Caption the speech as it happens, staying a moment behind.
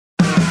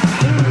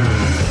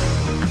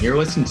You're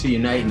listening to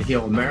Unite and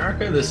Heal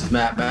America. This is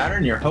Matt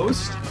Mattern, your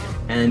host.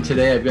 And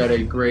today I've got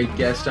a great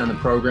guest on the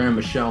program,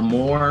 Michelle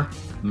Moore.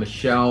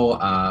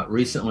 Michelle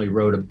recently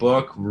wrote a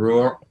book,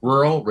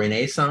 Rural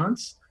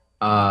Renaissance.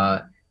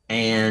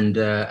 And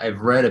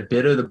I've read a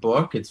bit of the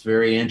book. It's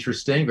very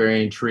interesting,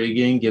 very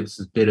intriguing, gives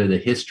a bit of the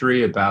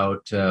history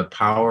about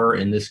power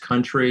in this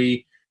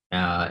country,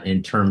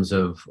 in terms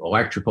of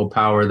electrical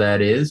power, that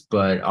is,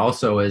 but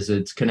also as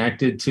it's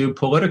connected to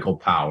political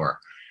power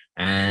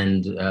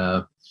and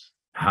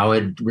how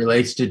it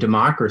relates to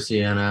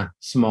democracy on a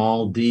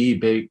small d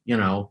big,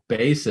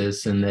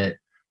 basis, and that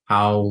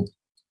how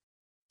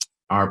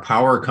our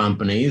power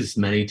companies,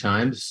 many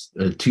times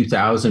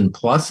 2,000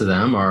 plus of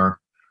them are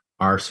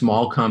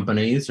small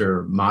companies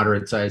or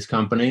moderate sized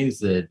companies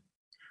that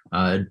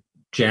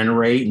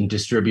generate and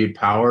distribute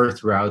power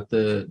throughout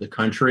the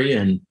country,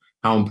 and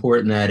how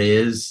important that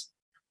is.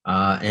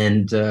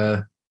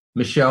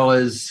 Michelle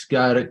has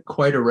got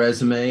quite a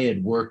resume.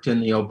 Had worked in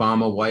the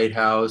Obama White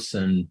House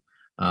and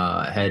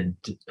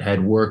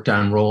had worked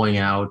on rolling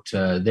out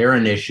their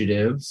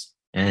initiatives,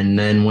 and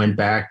then went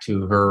back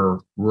to her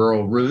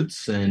rural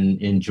roots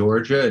in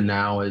Georgia, and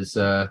now is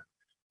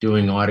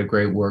doing a lot of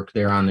great work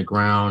there on the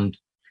ground.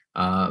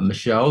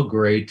 Michelle,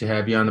 great to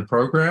have you on the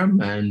program,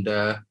 and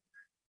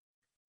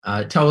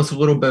tell us a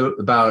little bit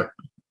about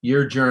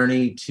your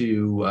journey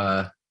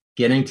to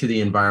getting to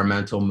the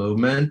environmental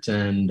movement,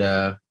 and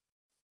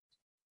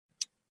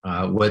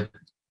what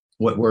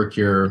work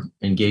you're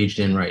engaged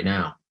in right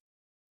now.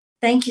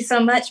 Thank you so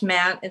much,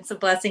 Matt. It's a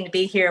blessing to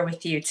be here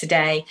with you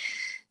today.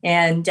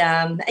 And,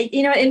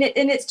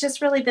 it's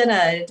just really been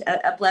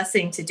a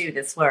blessing to do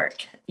this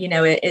work.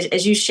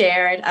 As you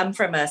shared, I'm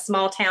from a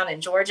small town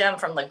in Georgia. I'm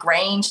from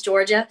LaGrange,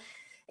 Georgia.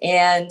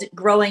 And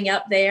growing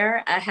up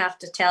there, I have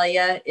to tell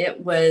you,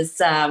 it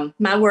was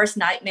my worst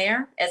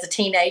nightmare as a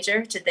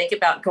teenager to think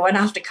about going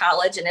off to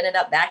college and ended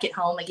up back at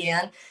home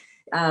again,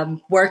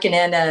 working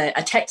in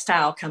a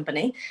textile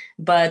company.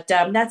 But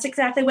that's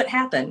exactly what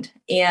happened.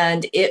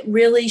 And it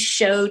really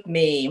showed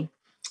me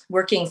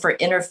working for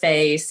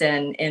Interface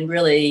and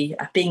really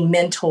being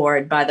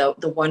mentored by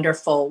the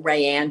wonderful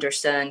Ray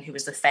Anderson, who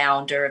was the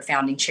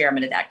founding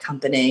chairman of that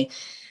company,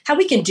 how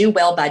we can do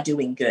well by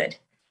doing good.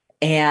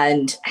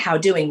 And how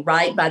doing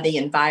right by the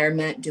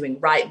environment, doing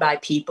right by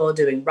people,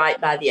 doing right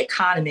by the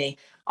economy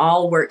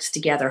all works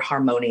together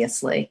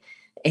harmoniously.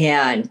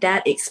 And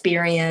that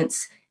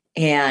experience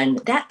and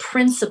that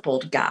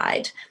principled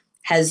guide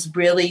has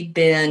really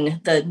been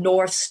the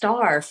North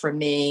Star for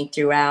me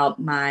throughout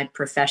my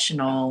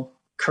professional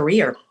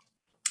career.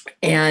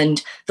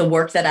 And the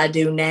work that I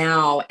do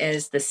now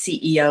as the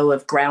CEO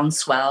of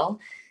Groundswell,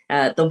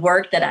 the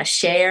work that I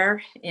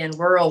share in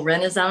Rural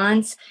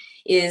Renaissance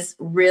is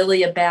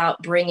really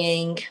about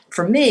bringing,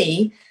 for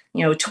me,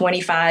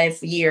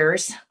 25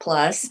 years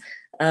plus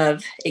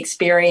of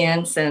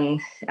experience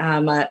and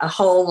a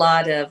whole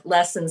lot of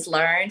lessons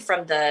learned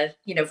from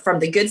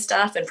the good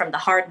stuff and from the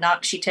hard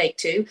knocks you take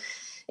too,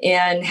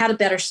 and how to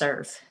better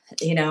serve.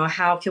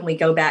 How can we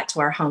go back to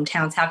our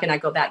hometowns? How can I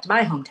go back to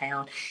my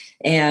hometown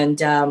and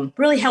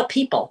really help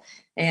people?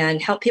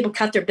 And help people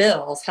cut their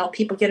bills, help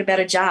people get a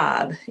better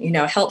job,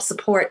 help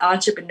support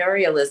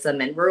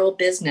entrepreneurialism and rural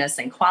business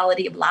and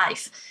quality of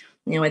life.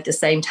 At the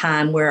same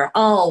time, we're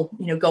all,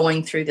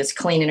 going through this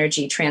clean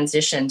energy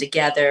transition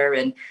together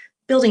and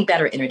building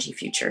better energy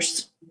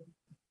futures.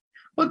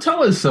 Well,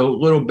 tell us a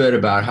little bit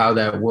about how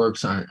that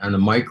works on the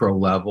micro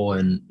level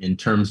and in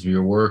terms of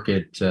your work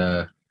at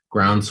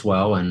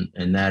Groundswell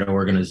and that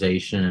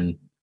organization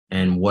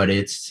and what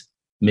its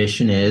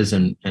mission is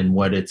and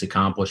what its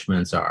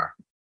accomplishments are.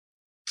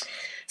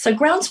 So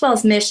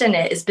Groundswell's mission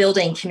is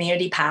building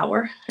community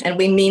power, and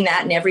we mean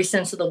that in every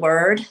sense of the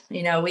word.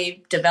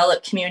 We've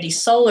developed community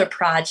solar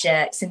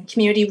projects and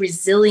community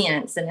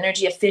resilience and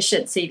energy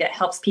efficiency that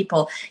helps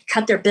people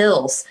cut their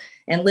bills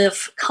and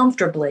live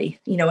comfortably,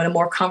 in a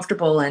more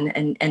comfortable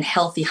and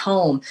healthy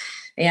home.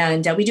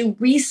 And we do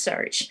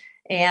research,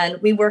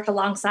 and we work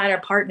alongside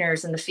our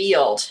partners in the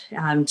field,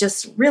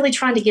 just really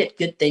trying to get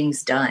good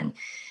things done.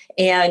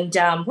 And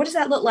what does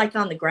that look like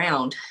on the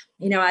ground?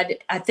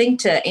 I think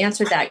to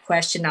answer that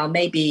question, I'll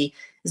maybe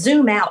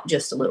zoom out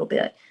just a little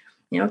bit,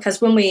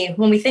 because when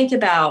we think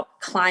about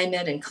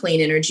climate and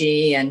clean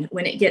energy, and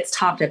when it gets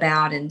talked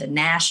about in the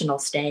national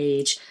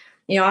stage,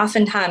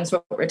 oftentimes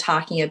what we're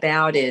talking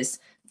about is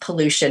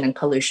pollution and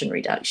pollution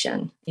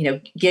reduction,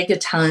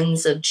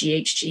 gigatons of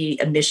GHG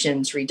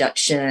emissions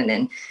reduction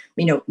and,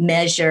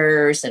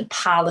 measures and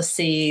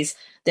policies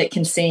that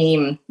can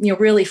seem,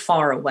 really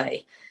far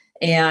away.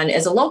 And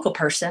as a local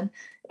person,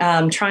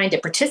 trying to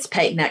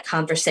participate in that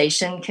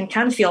conversation can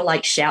kind of feel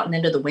like shouting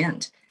into the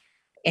wind.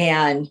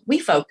 And we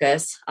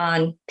focus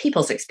on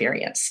people's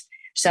experience.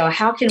 So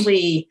how can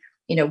we,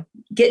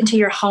 get into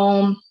your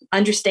home,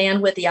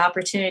 understand what the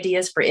opportunity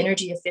is for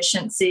energy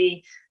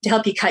efficiency to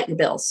help you cut your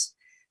bills?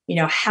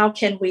 How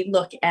can we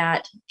look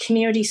at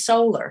community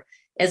solar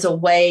as a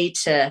way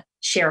to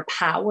share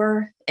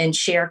power and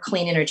share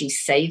clean energy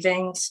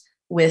savings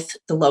with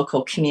the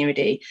local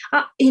community.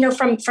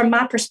 From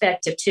my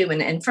perspective too,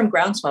 and from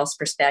Groundswell's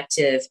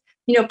perspective,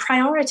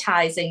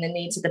 prioritizing the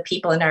needs of the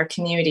people in our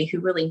community who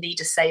really need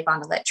to save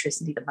on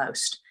electricity the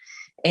most.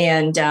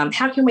 And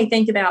how can we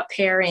think about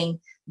pairing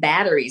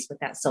batteries with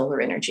that solar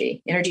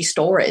energy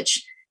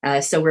storage?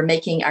 So we're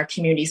making our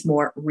communities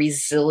more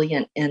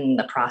resilient in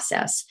the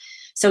process.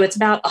 So it's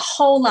about a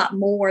whole lot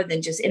more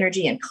than just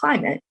energy and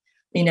climate.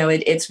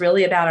 It's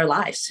really about our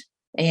lives,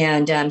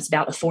 and it's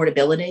about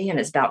affordability, and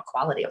it's about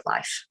quality of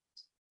life.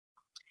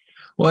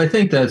 Well, I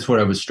think that's what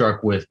I was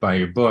struck with by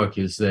your book,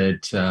 is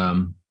that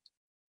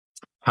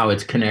how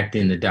it's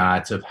connecting the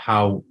dots of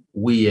how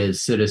we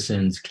as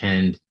citizens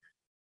can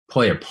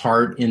play a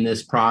part in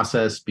this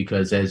process,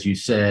 because as you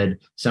said,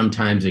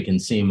 sometimes it can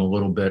seem a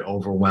little bit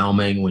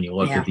overwhelming when you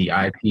look at the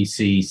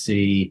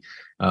IPCC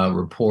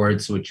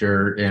reports, which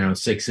are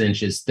 6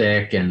 inches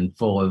thick and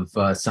full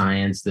of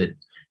science that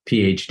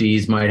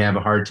PhDs might have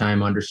a hard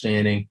time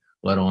understanding,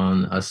 let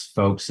alone us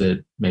folks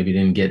that maybe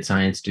didn't get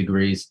science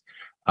degrees,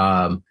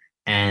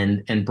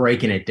 and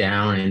breaking it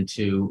down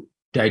into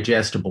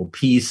digestible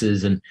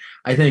pieces. And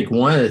I think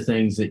one of the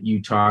things that you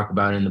talk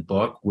about in the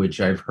book, which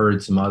I've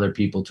heard some other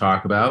people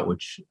talk about,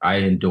 which I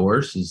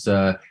endorse, is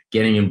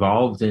getting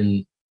involved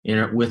in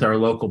with our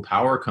local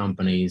power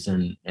companies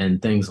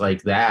and things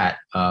like that,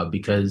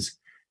 because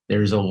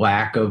there's a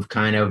lack of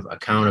kind of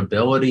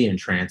accountability and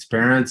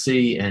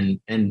transparency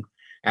and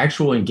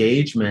actual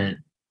engagement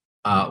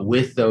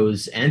with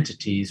those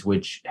entities,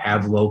 which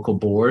have local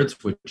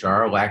boards, which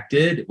are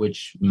elected,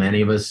 which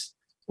many of us,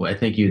 I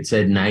think you had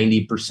said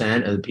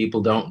 90% of the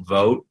people don't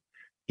vote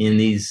in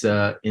these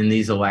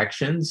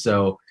elections.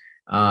 So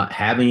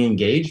having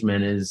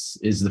engagement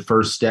is the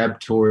first step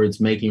towards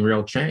making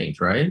real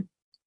change, right?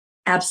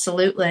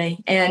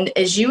 Absolutely. And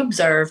as you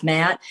observe,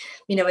 Matt,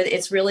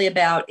 it's really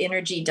about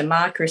energy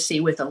democracy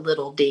with a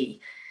little d.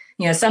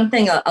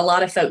 Something a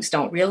lot of folks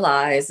don't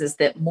realize is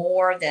that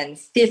more than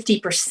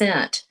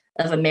 50%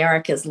 of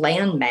America's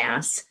land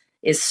mass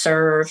is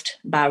served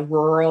by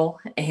rural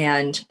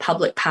and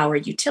public power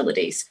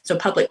utilities. So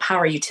public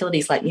power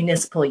utilities like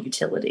municipal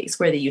utilities,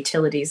 where the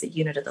utility is a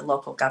unit of the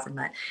local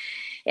government.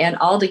 And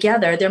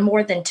altogether, there are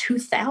more than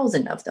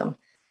 2,000 of them.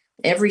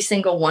 Every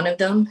single one of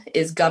them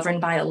is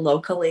governed by a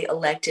locally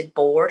elected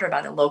board or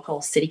by the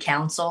local city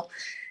council.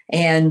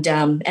 And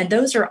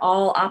those are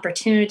all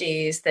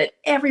opportunities that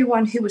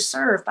everyone who is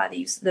served by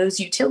those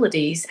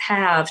utilities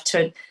have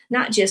to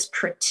not just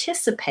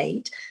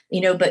participate,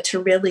 but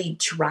to really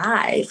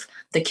drive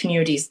the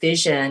community's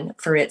vision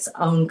for its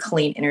own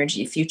clean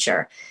energy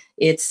future.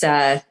 It's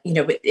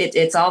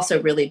it's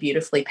also really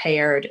beautifully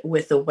paired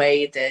with the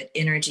way that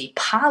energy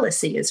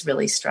policy is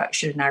really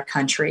structured in our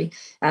country,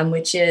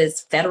 which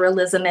is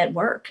federalism at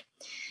work.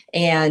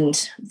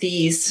 And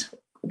these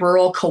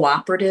rural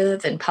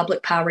cooperative and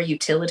public power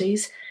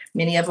utilities,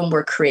 many of them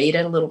were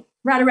created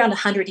right around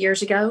 100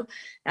 years ago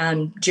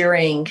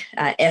during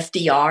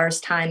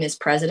FDR's time as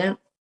president.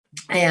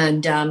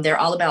 And they're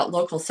all about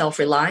local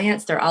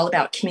self-reliance. They're all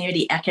about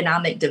community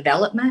economic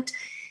development.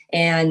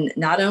 And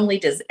not only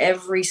does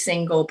every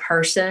single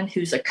person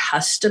who's a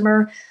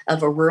customer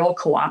of a rural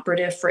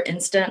cooperative, for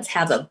instance,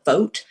 have a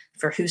vote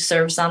for who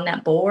serves on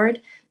that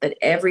board, but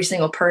every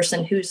single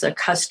person who's a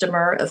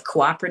customer of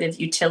cooperative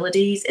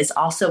utilities is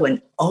also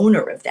an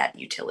owner of that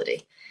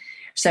utility.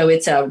 So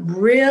it's a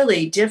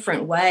really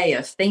different way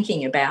of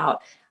thinking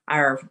about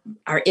our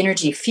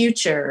energy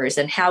futures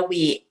and how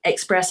we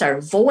express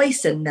our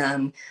voice in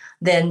them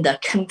than the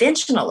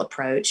conventional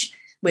approach,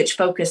 which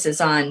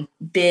focuses on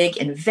big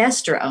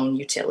investor-owned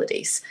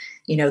utilities,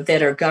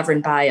 that are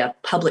governed by a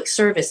public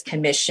service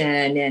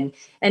commission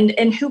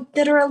and who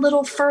that are a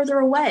little further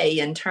away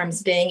in terms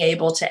of being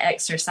able to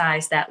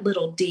exercise that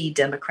little d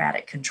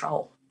democratic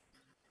control.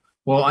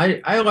 Well,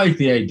 I like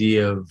the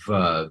idea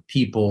of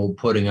people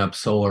putting up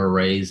solar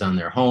arrays on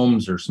their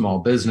homes or small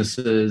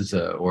businesses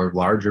or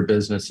larger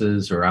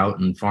businesses or out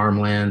in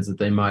farmlands that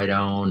they might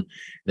own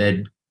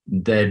that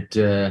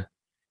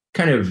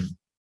kind of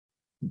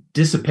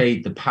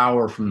dissipate the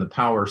power from the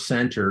power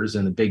centers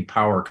and the big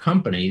power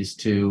companies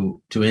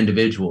to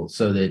individuals,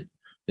 so that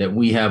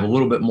we have a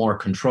little bit more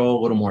control,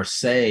 a little more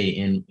say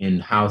in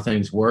how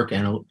things work,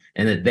 and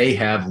that they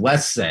have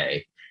less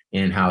say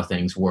in how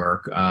things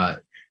work,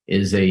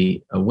 is a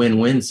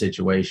win-win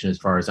situation as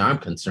far as I'm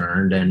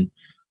concerned. And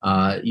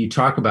you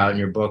talk about in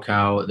your book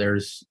how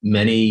there's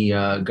many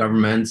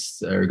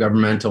governments or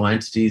governmental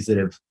entities that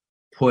have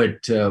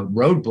put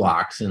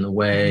roadblocks in the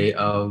way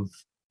of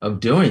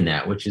doing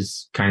that, which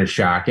is kind of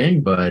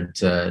shocking,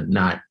 but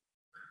not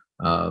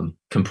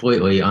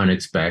completely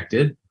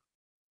unexpected.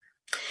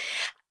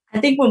 I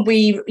think when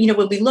we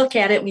look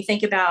at it, we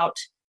think about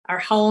our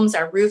homes,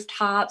 our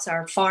rooftops,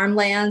 our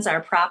farmlands,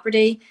 our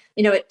property.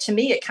 To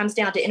me, it comes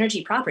down to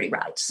energy property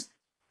rights.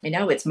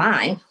 It's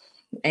mine,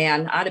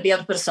 and I ought to be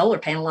able to put a solar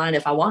panel on it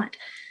if I want,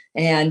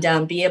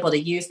 and be able to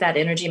use that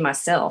energy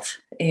myself.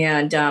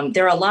 And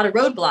there are a lot of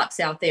roadblocks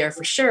out there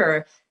for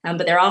sure.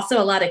 But there are also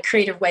a lot of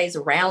creative ways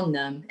around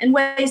them and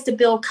ways to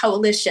build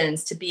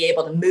coalitions to be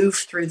able to move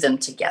through them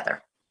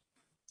together.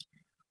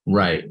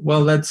 Right.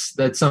 Well, that's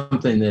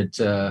something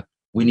that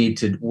we need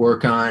to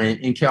work on.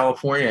 In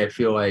California, I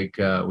feel like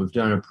we've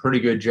done a pretty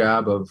good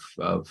job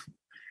of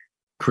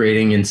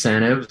creating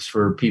incentives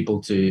for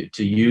people to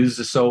use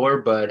the solar,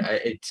 but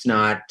it's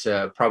not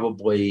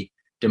probably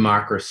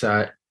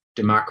democratized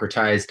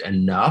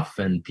enough,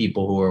 and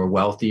people who are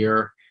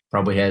wealthier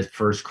probably has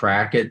first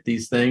crack at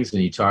these things.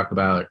 And you talk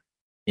about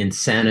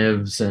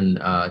incentives and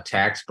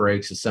tax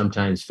breaks is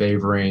sometimes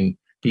favoring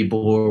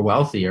people who are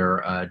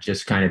wealthier,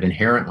 just kind of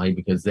inherently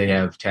because they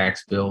have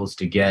tax bills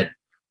to get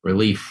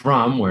relief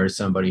from, whereas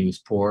somebody who's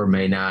poor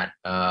may not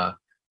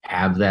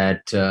have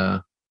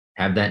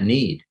that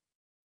need.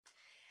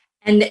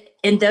 And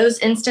in those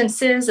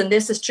instances, and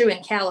this is true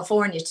in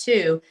California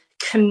too,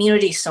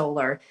 community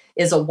solar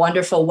is a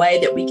wonderful way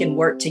that we can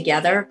work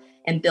together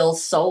and build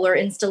solar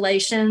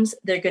installations.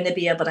 They're going to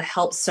be able to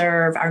help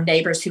serve our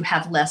neighbors who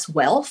have less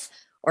wealth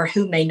or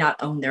who may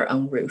not own their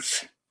own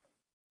roof.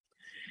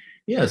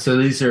 Yeah, so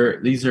these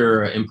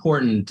are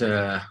important,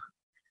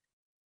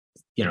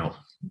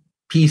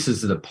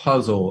 pieces of the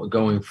puzzle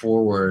going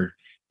forward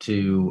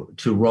to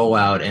roll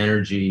out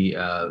energy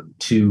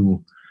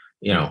to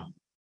you know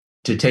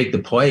to take the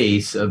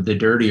place of the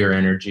dirtier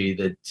energy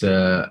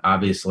that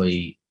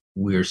obviously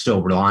we're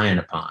still relying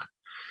upon.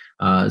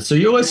 So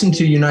you're listening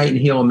to Unite and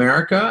Heal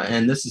America,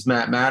 and this is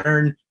Matt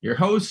Mattern, your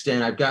host,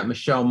 and I've got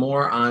Michelle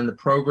Moore on the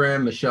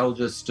program. Michelle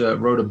just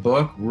wrote a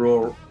book,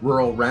 Rural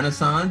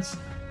Renaissance,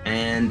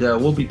 and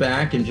we'll be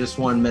back in just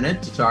 1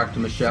 minute to talk to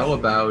Michelle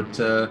about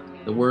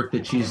the work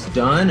that she's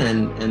done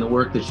and the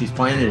work that she's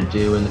planning to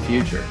do in the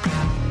future.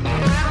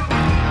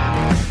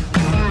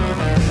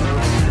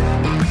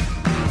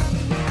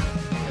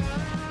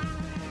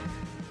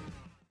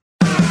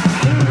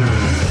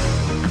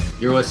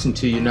 You're listening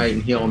to Unite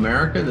and Heal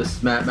America. This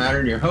is Matt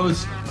Mattern, your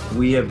host.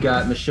 We have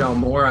got Michelle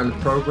Moore on the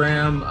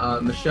program.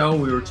 Michelle,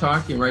 we were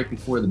talking right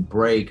before the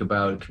break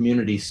about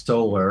community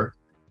solar.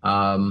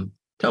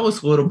 Tell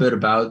us a little bit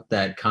about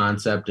that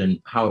concept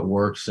and how it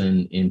works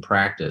in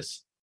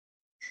practice.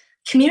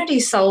 Community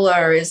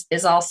solar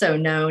is also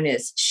known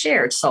as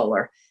shared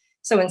solar.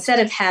 So instead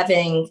of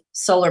having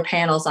solar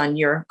panels on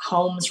your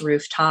home's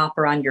rooftop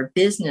or on your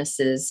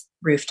business's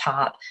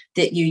rooftop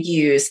that you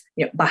use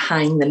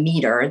behind the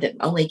meter that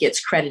only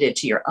gets credited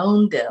to your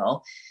own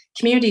bill,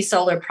 community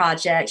solar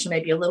projects may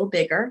be a little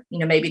bigger.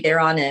 Maybe they're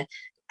on a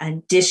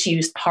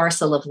disused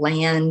parcel of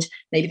land.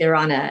 Maybe they're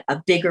on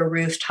a bigger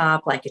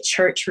rooftop, like a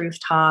church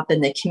rooftop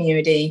in the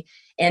community.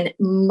 And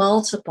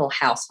multiple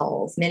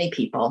households, many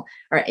people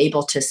are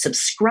able to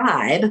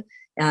subscribe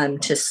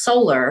to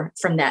solar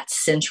from that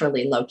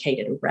centrally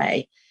located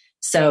array.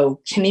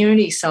 So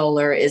community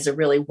solar is a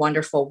really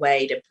wonderful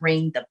way to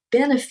bring the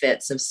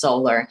benefits of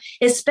solar,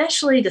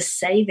 especially the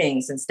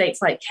savings in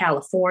states like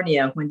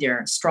California when there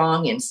are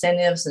strong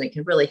incentives, and it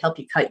can really help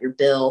you cut your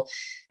bill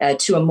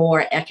to a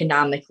more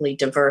economically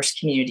diverse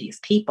community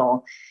of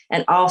people,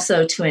 and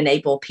also to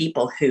enable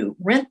people who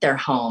rent their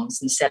homes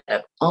instead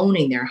of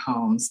owning their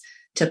homes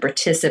to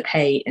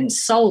participate in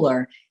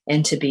solar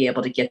and to be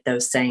able to get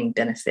those same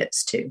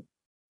benefits too.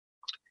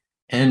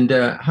 And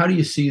how do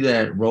you see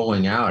that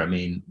rolling out? I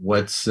mean,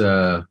 what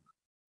are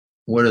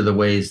the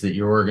ways that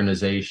your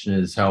organization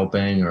is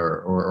helping,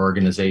 or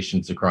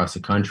organizations across the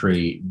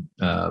country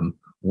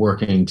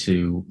working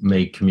to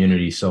make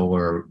community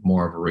solar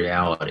more of a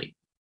reality?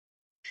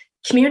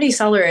 Community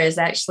solar is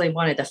actually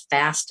one of the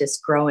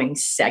fastest growing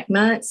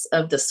segments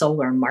of the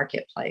solar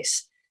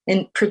marketplace,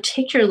 and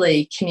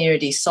particularly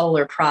community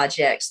solar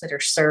projects that are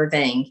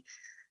serving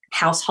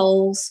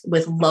households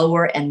with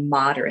lower and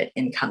moderate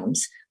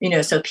incomes.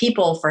 So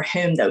people for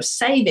whom those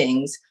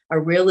savings are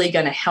really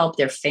going to help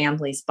their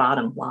family's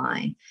bottom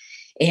line.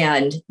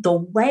 And the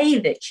way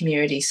that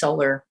community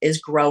solar is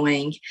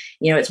growing,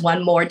 it's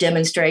one more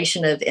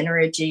demonstration of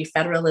energy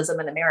federalism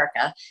in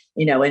America.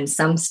 In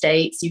some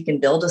states, you can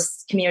build a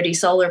community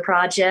solar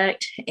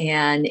project,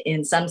 and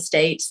in some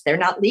states, they're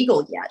not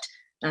legal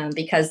yet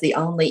because the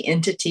only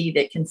entity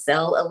that can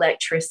sell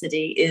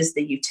electricity is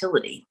the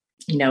utility.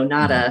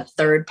 Not a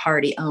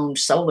third-party owned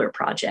solar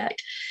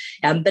project.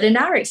 But in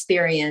our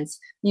experience,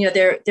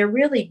 they're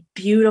really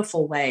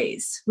beautiful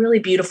ways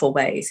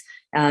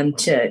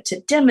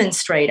to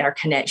demonstrate our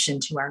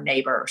connection to our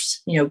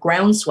neighbors.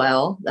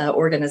 Groundswell, the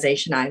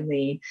organization I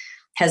lead,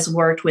 has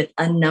worked with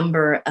a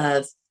number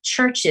of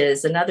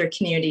churches and other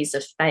communities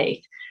of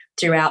faith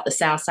throughout the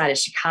south side of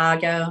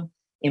Chicago,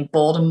 in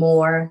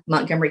Baltimore,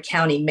 Montgomery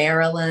County,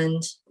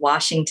 Maryland,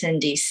 Washington,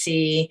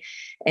 D.C.,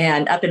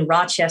 and up in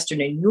Rochester,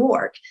 New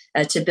York,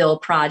 to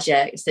build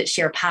projects that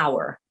share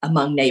power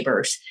among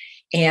neighbors.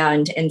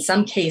 And in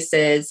some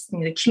cases,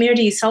 the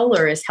community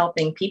solar is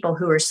helping people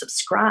who are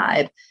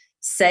subscribed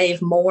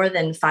save more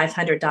than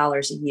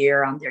 $500 a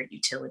year on their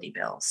utility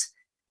bills.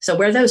 So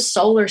where those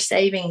solar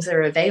savings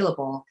are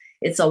available,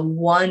 it's a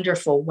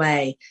wonderful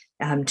way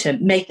to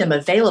make them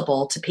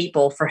available to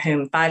people for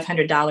whom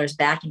 $500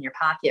 back in your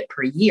pocket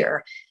per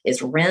year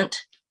is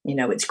rent,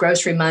 it's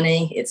grocery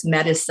money, it's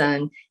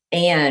medicine,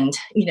 And,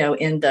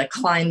 in the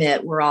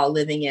climate we're all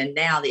living in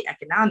now, the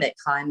economic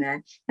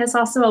climate, that's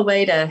also a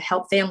way to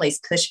help families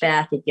push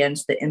back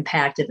against the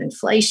impact of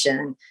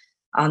inflation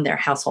on their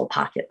household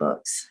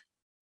pocketbooks.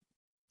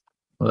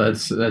 Well,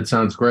 that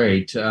sounds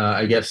great.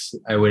 I guess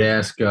I would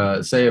ask,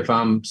 say if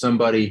I'm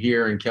somebody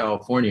here in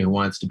California who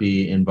wants to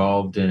be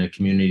involved in a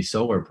community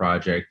solar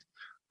project,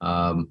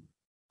 how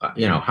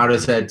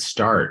does that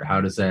start?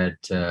 How does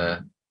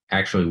that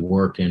actually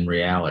work in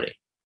reality?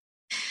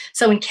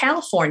 So in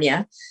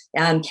California,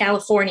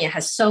 California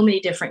has so many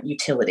different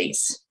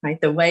utilities, right?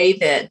 The way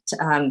that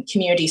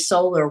community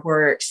solar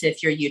works,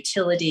 if your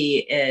utility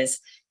is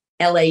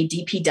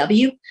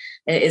LADPW,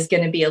 is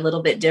going to be a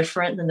little bit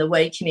different than the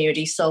way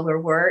community solar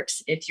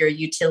works if your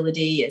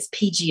utility is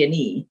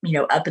PG&E,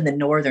 up in the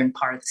northern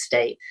part of the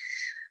state.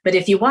 But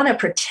if you want to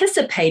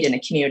participate in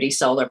a community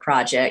solar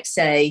project,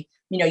 say,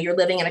 you're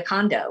living in a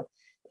condo,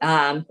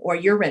 or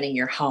you're renting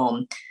your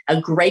home,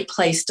 a great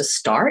place to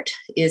start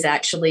is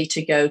actually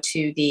to go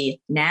to the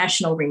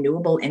National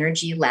Renewable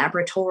Energy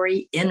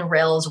Laboratory,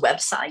 NREL's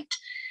website.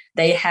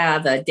 They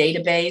have a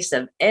database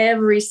of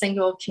every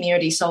single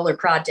community solar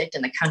project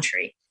in the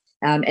country.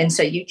 And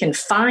so you can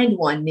find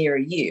one near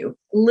you,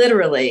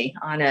 literally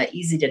on an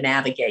easy to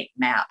navigate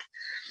map.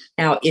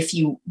 Now, if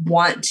you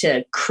want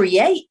to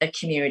create a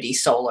community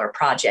solar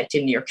project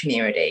in your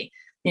community,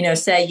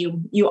 say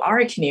you are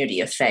a community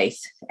of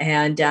faith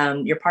and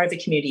you're part of a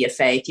community of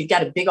faith, you've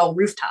got a big old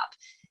rooftop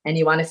and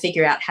you want to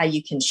figure out how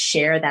you can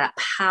share that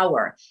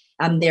power.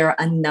 There are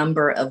a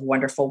number of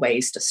wonderful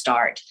ways to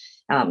start.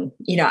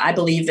 I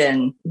believe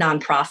in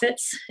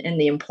nonprofits and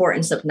the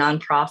importance of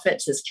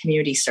nonprofits as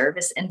community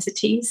service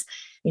entities.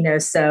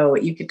 So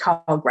you could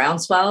call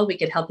Groundswell. We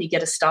could help you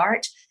get a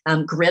start.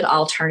 Grid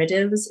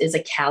Alternatives is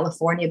a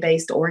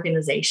California-based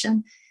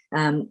organization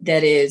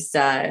that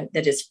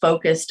is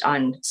focused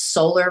on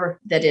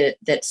solar,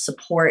 that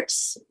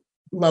supports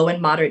low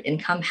and moderate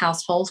income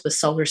households with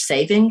solar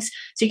savings.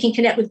 So you can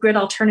connect with Grid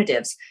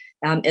Alternatives.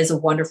 Is a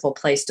wonderful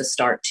place to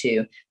start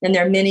too. And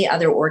there are many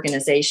other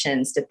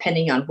organizations,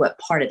 depending on what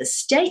part of the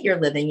state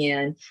you're living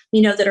in,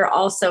 that are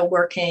also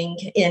working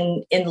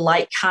in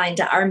like kind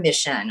to our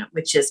mission,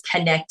 which is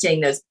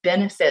connecting those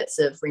benefits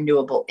of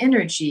renewable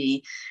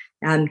energy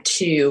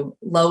to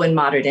low and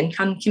moderate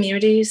income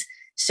communities,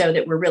 so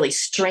that we're really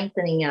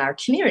strengthening our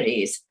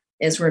communities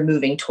as we're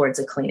moving towards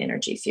a clean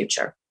energy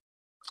future.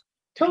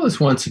 Tell us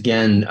once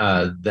again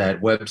that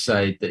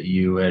website that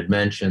you had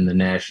mentioned, the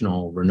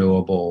National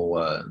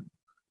Renewable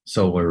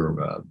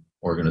Solar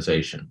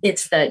Organization.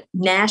 It's the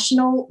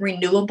National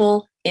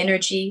Renewable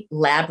Energy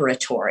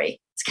Laboratory.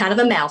 It's kind of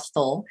a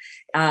mouthful.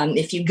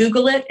 If you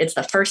Google it, it's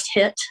the first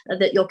hit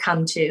that you'll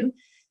come to.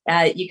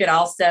 You could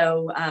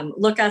also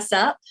look us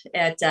up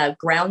at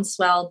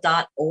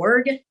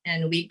groundswell.org,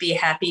 and we'd be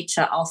happy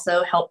to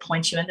also help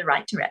point you in the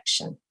right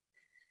direction.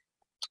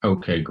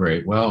 Okay,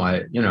 great. Well,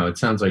 it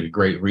sounds like a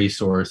great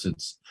resource.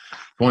 It's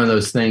one of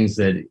those things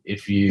that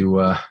if you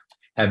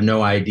have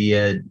no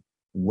idea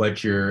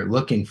what you're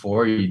looking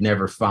for, you'd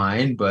never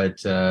find. But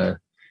thank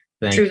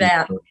True you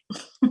that.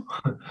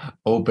 for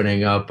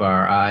opening up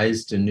our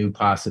eyes to new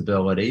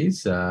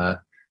possibilities and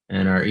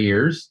our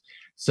ears.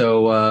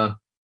 So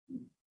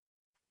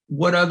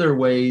what other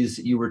ways,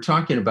 you were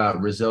talking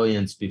about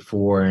resilience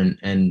before,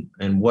 and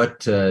what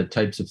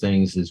types of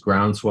things is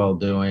Groundswell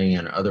doing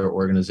and other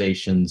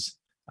organizations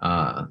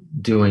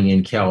doing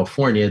in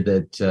California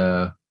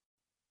that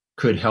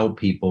could help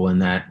people in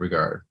that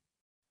regard?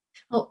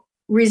 Well,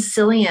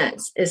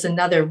 resilience is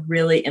another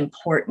really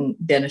important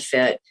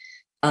benefit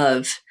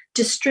of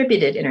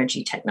distributed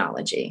energy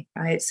technology,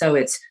 right? So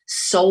it's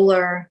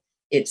solar,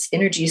 it's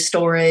energy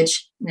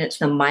storage, and it's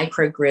the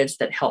microgrids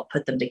that help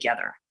put them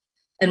together.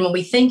 And when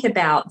we think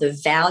about the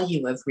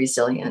value of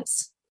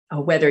resilience,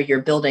 whether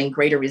you're building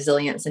greater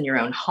resilience in your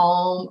own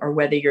home or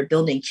whether you're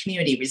building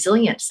community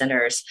resilience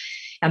centers,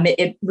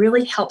 it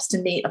really helps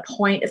to meet a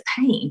point of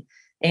pain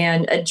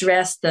and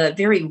address the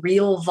very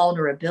real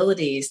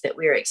vulnerabilities that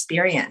we're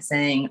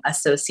experiencing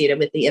associated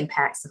with the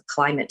impacts of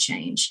climate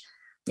change.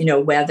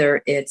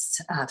 Whether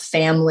it's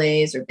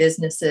families or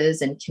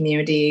businesses and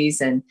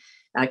communities in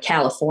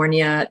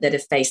California that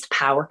have faced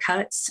power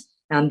cuts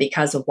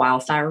because of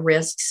wildfire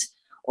risks,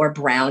 or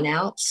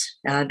brownouts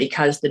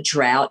because the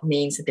drought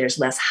means that there's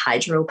less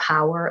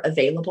hydropower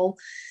available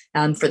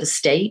for the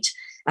state.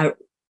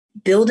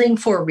 Building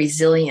for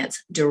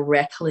resilience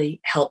directly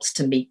helps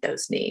to meet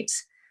those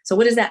needs. So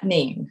what does that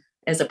mean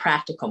as a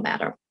practical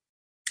matter?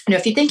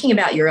 If you're thinking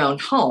about your own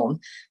home,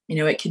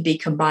 it could be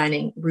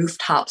combining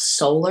rooftop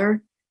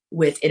solar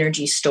with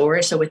energy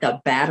storage, so with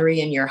a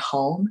battery in your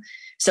home.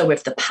 So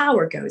if the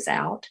power goes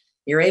out,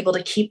 you're able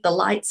to keep the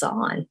lights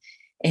on.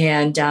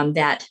 And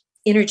that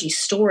energy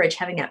storage,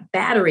 having that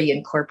battery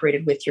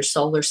incorporated with your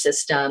solar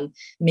system,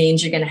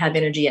 means you're going to have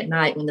energy at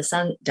night when the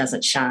sun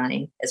doesn't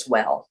shine as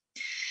well.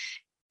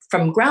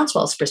 From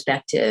Groundswell's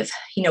perspective,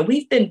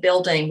 we've been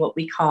building what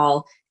we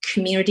call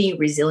community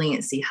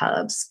resiliency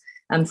hubs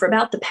for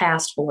about the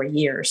past 4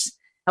 years.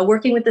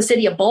 Working with the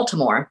city of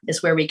Baltimore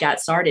is where we got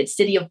started.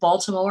 City of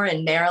Baltimore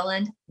in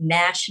Maryland,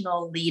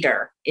 national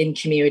leader in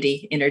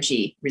community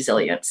energy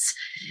resilience.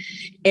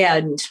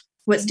 And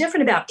what's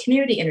different about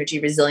community energy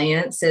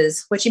resilience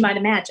is what you might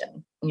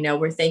imagine.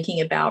 We're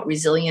thinking about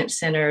resilient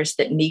centers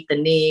that meet the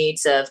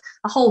needs of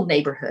a whole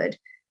neighborhood,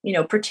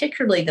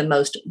 particularly the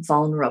most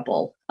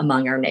vulnerable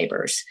among our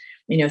neighbors.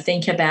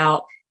 Think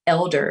about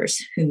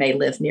elders who may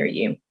live near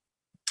you,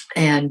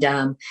 and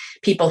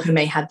people who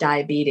may have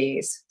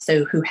diabetes,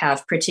 so who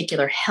have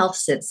particular health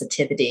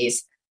sensitivities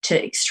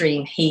to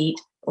extreme heat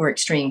or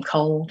extreme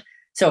cold.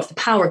 So if the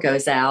power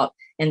goes out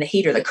and the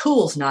heat or the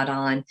cool's not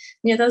on,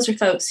 those are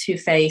folks who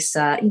face,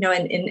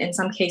 in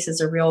some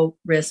cases, a real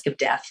risk of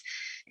death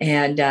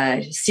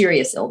and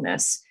serious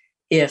illness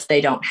if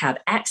they don't have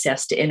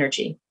access to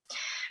energy.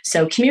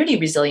 So community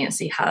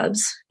resiliency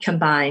hubs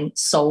combine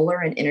solar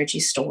and energy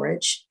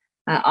storage,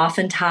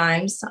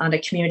 oftentimes on a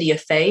community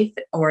of faith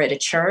or at a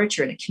church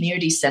or in a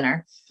community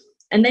center.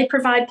 And they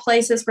provide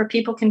places where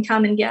people can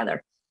come and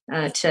gather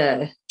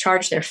to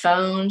charge their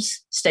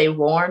phones, stay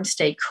warm,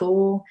 stay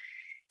cool,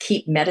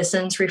 keep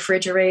medicines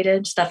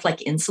refrigerated, stuff like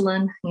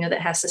insulin,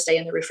 that has to stay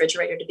in the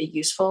refrigerator to be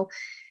useful.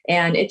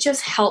 And it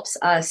just helps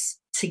us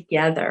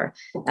together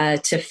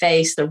to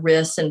face the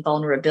risks and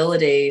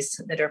vulnerabilities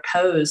that are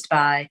posed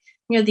by,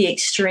 the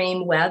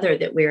extreme weather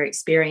that we're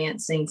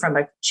experiencing from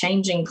a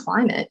changing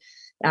climate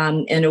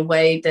in a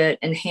way that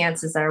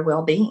enhances our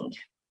well-being.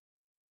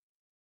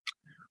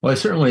 Well,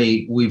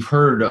 certainly we've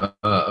heard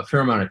a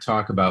fair amount of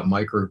talk about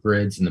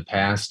microgrids in the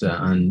past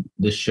on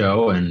this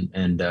show and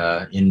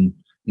in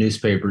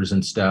newspapers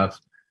and stuff.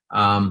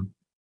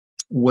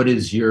 What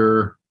is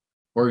your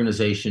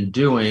organization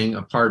doing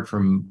apart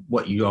from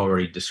what you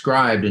already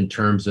described in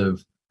terms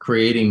of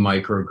creating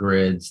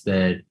microgrids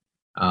that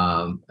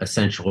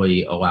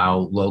essentially allow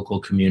local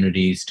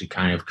communities to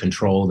kind of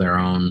control their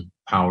own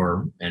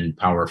power and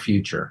power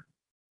future?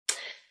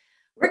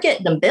 We're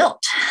getting them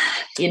built.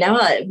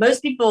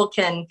 Most people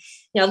can,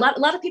 a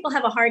lot of people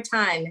have a hard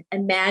time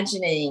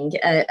imagining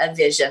a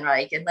vision,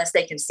 right? Unless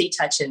they can see,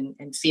 touch,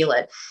 and feel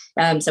it.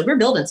 So we're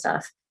building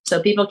stuff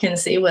so people can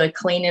see what a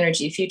clean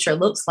energy future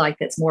looks like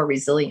that's more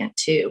resilient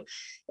too.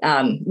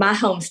 My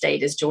home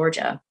state is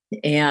Georgia,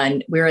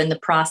 and we're in the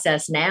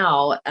process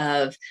now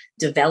of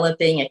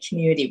developing a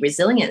community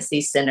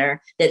resiliency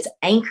center that's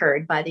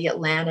anchored by the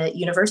Atlanta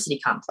University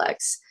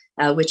Complex,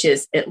 which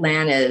is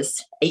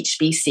Atlanta's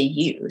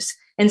HBCUs,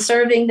 and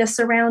serving the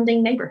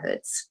surrounding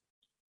neighborhoods.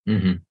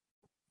 Mm-hmm.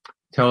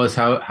 Tell us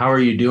how are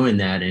you doing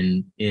that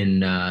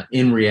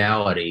in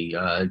reality?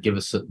 Give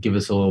us a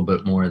little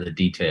bit more of the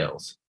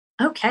details.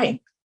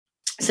 Okay,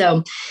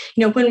 so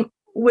when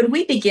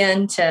we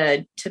begin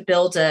to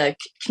build a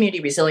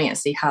community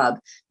resiliency hub,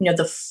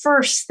 the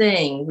first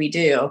thing we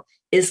do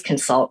is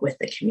consult with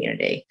the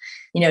community,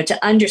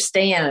 to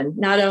understand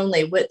not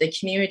only what the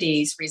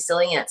community's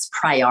resilience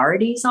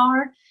priorities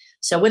are.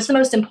 So what's the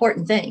most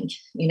important thing?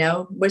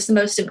 What's the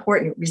most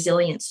important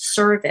resilience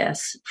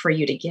service for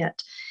you to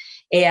get?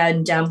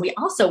 And we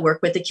also work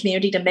with the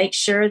community to make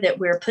sure that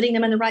we're putting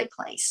them in the right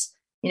place.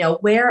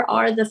 Where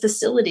are the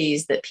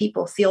facilities that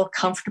people feel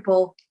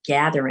comfortable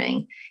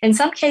gathering? In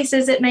some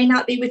cases, it may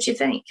not be what you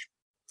think.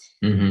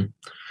 Mm-hmm.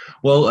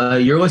 Well,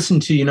 you're listening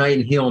to Unite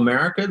and Heal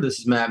America. This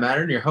is Matt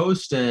Mattern, your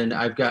host, and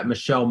I've got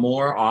Michelle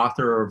Moore,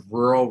 author of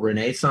Rural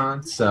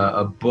Renaissance,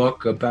 a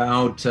book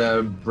about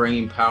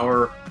bringing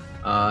power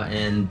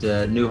and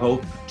new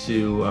hope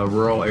to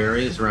rural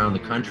areas around the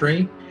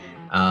country.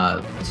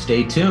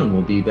 Stay tuned.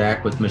 We'll be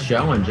back with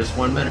Michelle in just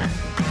 1 minute.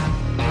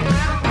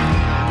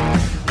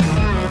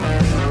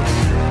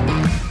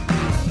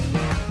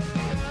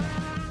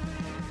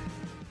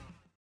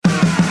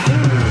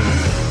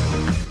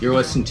 You're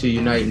listening to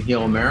Unite and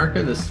Heal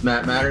America. This is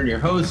Matt Mattern, your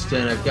host,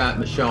 and I've got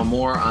Michelle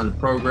Moore on the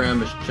program.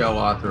 Michelle,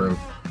 author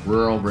of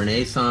Rural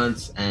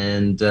Renaissance.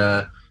 And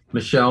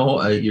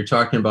Michelle, you're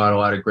talking about a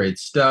lot of great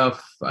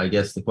stuff. I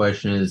guess the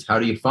question is, how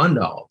do you fund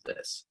all of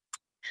this?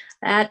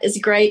 That is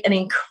great, an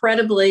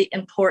incredibly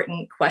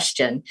important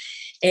question.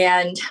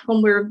 And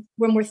when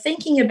we're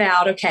thinking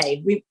about,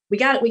 okay, we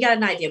got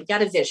an idea, we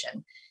got a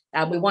vision,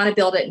 we want to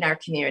build it in our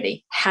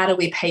community. How do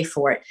we pay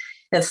for it?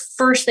 The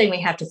first thing we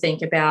have to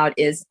think about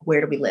is,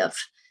 where do we live?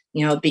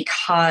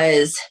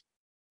 Because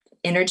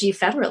energy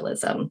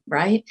federalism,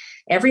 right?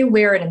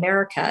 Everywhere in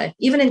America,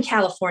 even in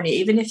California,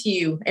 even if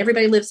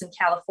everybody lives in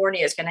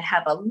California, is going to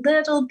have a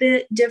little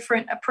bit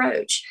different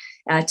approach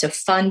to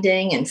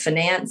funding and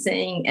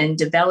financing and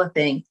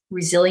developing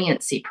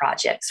resiliency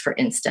projects, for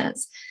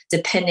instance,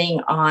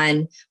 depending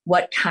on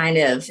what kind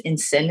of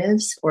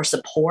incentives or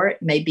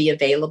support may be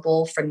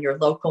available from your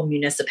local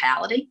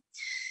municipality.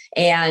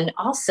 And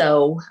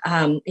also,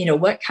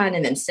 what kind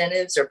of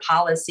incentives or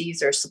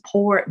policies or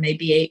support may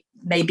be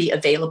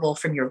available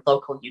from your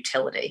local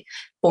utility.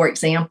 For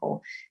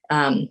example,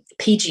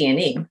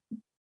 PG&E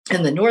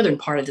in the northern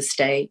part of the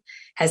state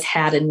has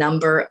had a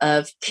number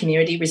of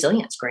community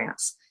resilience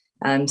grants.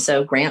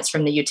 So grants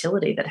from the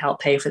utility that help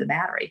pay for the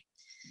battery.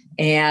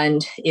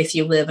 And if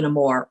you live in a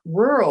more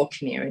rural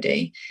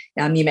community,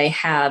 you may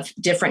have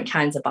different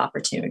kinds of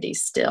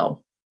opportunities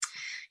still.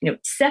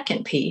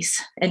 Second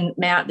piece, and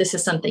Matt, this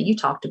is something you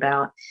talked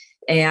about,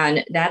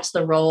 and that's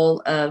the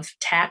role of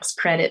tax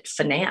credit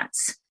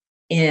finance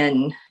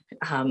in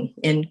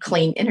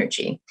clean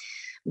energy.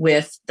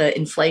 With the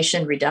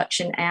Inflation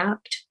Reduction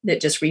Act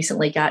that just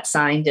recently got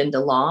signed into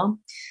law,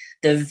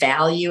 the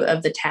value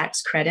of the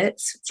tax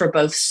credits for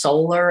both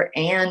solar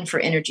and for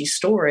energy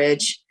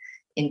storage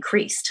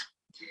increased.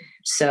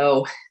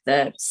 So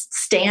the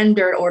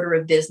standard order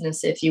of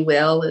business, if you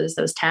will, is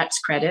those tax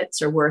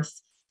credits are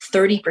worth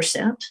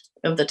 30%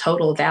 of the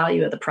total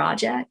value of the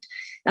project.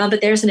 But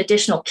there's an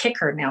additional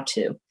kicker now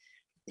too.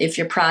 If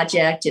your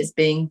project is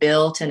being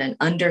built in an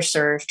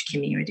underserved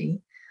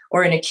community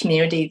or in a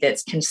community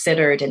that's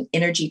considered an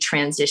energy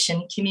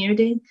transition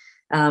community,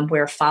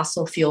 where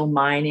fossil fuel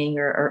mining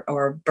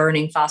or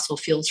burning fossil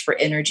fuels for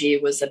energy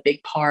was a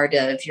big part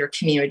of your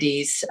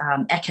community's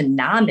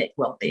economic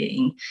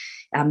well-being,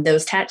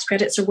 those tax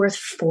credits are worth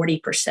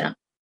 40%.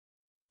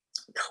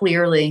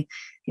 Clearly,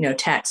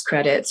 tax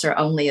credits are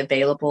only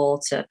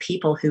available to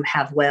people who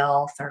have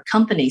wealth or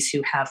companies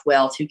who have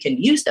wealth who can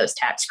use those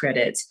tax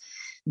credits.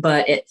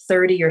 But at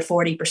 30 or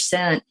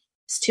 40%,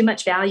 it's too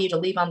much value to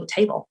leave on the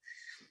table.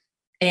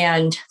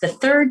 And the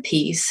third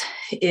piece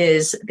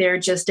is there are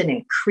just an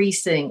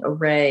increasing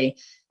array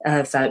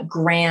of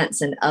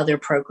grants and other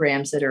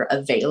programs that are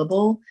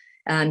available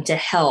to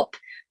help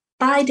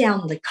buy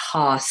down the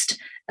cost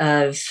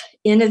of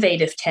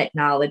innovative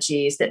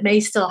technologies that may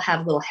still have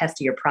a little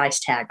heftier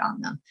price tag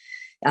on them.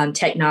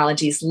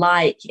 Technologies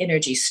like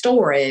energy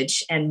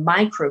storage and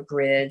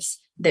microgrids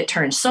that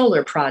turn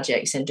solar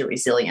projects into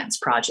resilience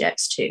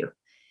projects too.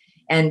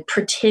 And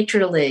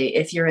particularly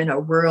if you're in a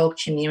rural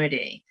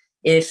community,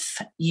 if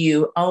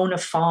you own a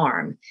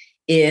farm,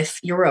 if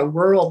you're a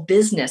rural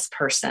business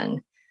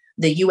person,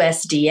 the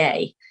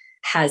USDA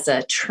has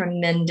a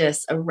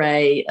tremendous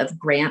array of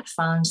grant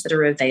funds that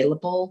are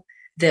available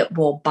that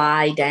will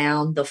buy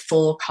down the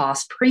full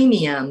cost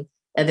premium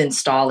of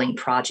installing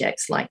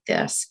projects like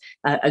this.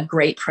 A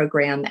great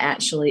program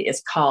actually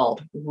is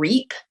called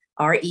REAP,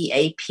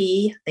 REAP.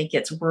 I think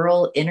it's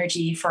Rural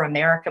Energy for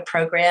America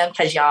program,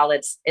 because y'all,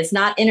 it's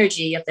not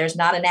energy if there's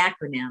not an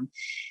acronym.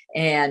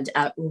 And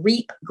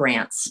REAP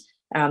grants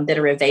that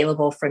are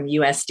available from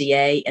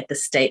USDA at the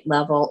state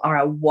level are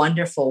a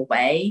wonderful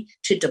way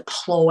to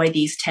deploy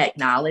these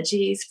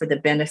technologies for the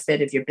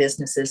benefit of your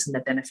businesses and the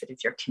benefit of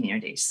your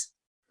communities.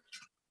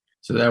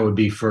 So that would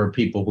be for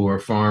people who are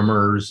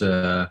farmers,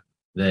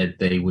 that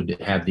they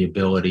would have the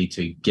ability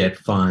to get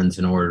funds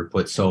in order to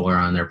put solar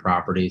on their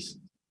properties.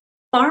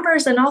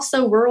 Farmers and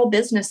also rural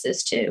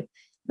businesses too.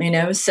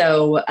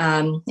 So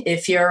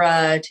if you're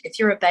a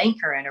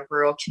banker in a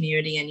rural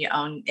community and you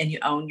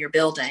own your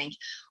building,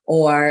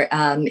 or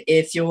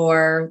if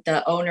you're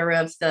the owner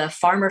of the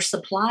farmer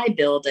supply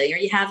building, or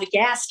you have a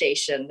gas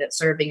station that's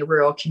serving a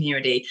rural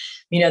community,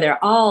 there are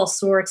all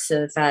sorts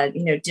of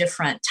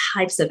different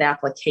types of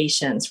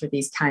applications for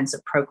these kinds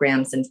of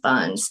programs and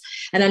funds.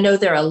 And I know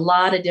there are a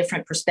lot of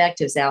different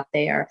perspectives out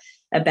there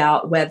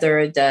about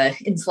whether the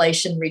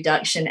Inflation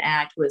Reduction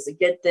Act was a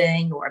good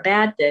thing or a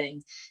bad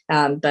thing.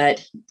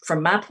 But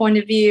from my point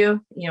of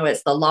view,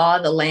 it's the law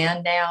of the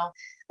land now.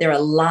 There are a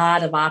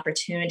lot of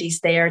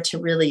opportunities there to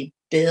really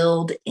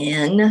build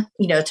in,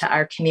 to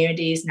our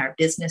communities and our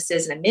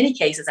businesses, and in many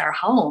cases, our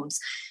homes,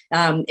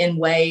 in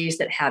ways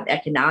that have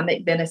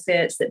economic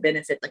benefits, that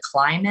benefit the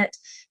climate.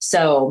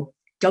 So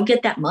go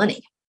get that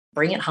money,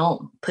 bring it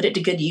home, put it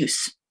to good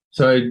use.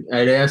 So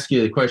I'd ask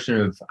you the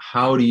question of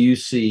how do you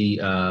see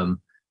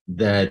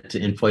that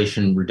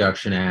Inflation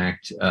Reduction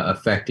Act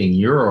affecting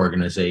your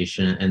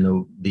organization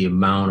and the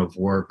amount of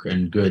work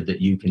and good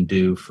that you can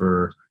do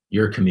for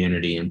your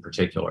community in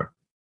particular?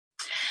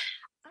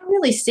 I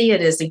really see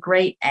it as a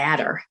great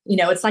adder.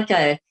 It's like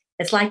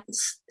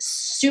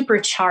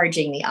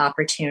supercharging the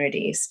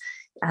opportunities,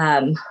 it's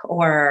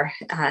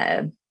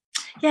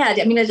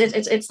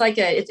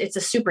a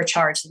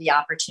supercharge of the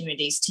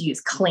opportunities to use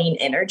clean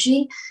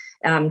energy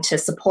to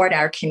support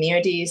our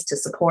communities, to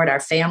support our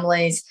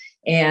families,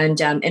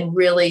 and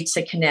really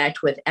to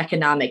connect with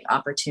economic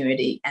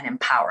opportunity and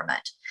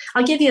empowerment.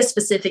 I'll give you a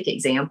specific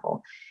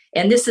example.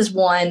 And this is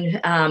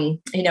one,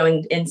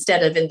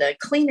 instead of in the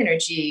clean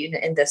energy,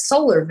 in the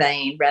solar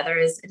vein, rather,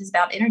 it is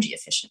about energy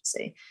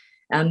efficiency,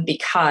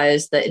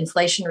 because the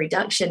Inflation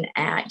Reduction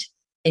Act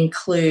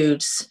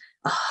includes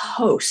a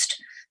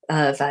host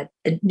of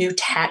new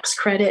tax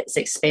credits,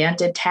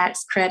 expanded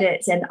tax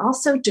credits, and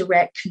also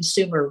direct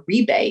consumer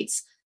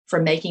rebates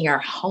for making our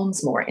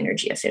homes more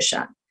energy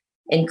efficient,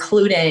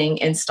 including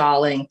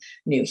installing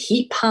new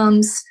heat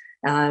pumps,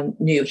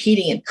 new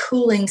heating and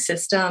cooling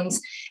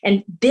systems,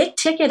 and big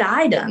ticket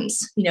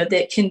items,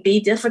 that can be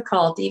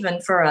difficult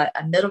even for a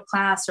middle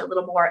class or a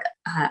little more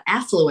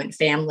affluent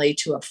family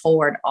to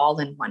afford all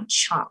in one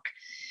chunk.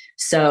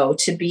 So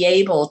to be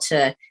able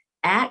to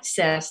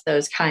access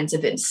those kinds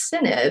of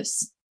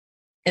incentives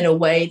in a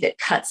way that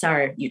cuts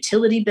our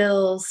utility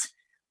bills,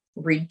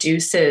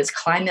 reduces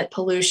climate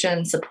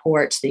pollution,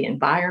 supports the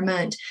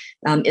environment,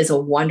 is a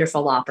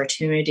wonderful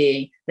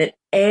opportunity that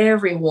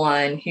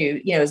everyone who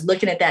is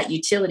looking at that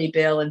utility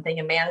bill and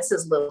thinking, man, this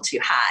is a little too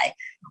high,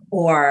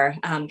 or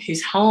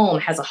whose home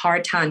has a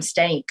hard time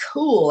staying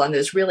cool on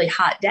those really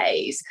hot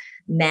days.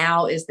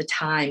 Now is the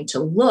time to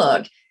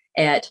look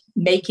at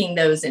making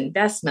those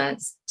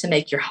investments to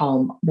make your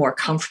home more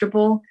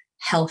comfortable,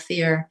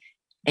 healthier,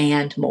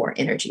 and more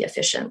energy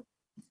efficient.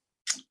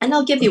 And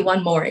I'll give you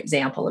one more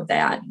example of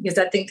that, because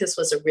I think this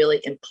was a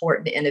really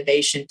important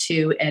innovation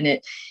too, and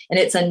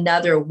it's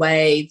another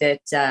way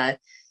that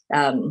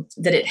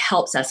that it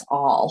helps us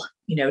all,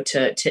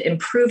 to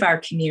improve our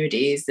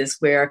communities as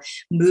we're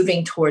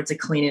moving towards a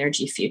clean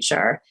energy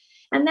future.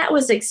 And that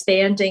was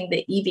expanding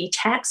the EV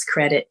tax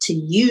credit to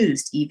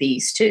used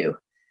EVs too.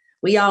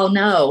 We all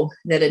know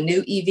that a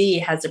new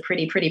EV has a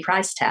pretty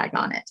price tag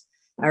on it,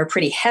 or a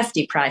pretty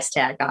hefty price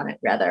tag on it,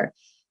 rather.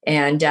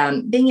 And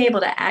being able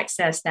to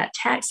access that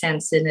tax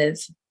incentive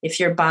if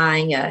you're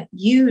buying a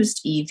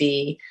used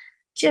EV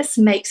just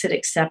makes it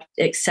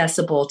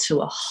accessible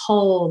to a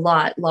whole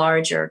lot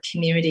larger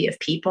community of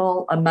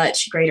people, a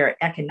much greater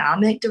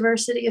economic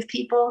diversity of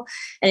people,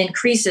 and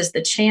increases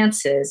the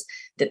chances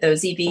that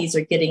those EVs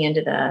are getting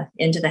into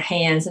the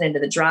hands and into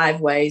the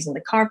driveways and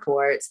the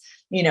carports,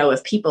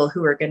 of people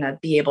who are going to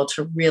be able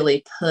to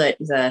really put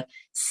the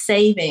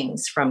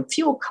savings from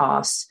fuel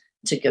costs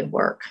to good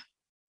work.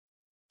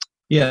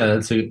 Yeah,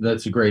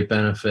 that's a great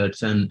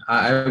benefit. And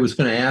I was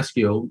going to ask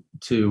you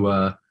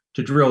to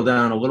drill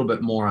down a little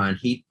bit more on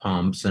heat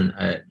pumps. And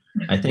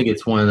I think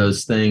it's one of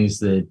those things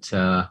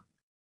that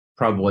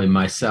probably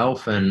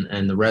myself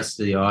and the rest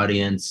of the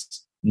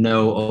audience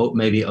know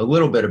maybe a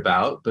little bit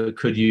about, but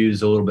could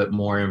use a little bit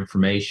more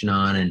information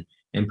on,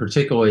 and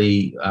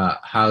particularly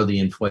how the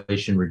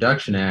Inflation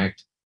Reduction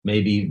Act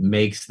maybe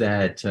makes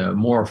that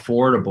more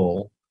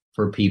affordable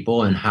for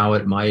people, and how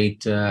it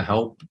might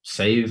help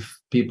save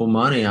people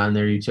money on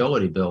their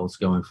utility bills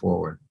going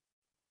forward.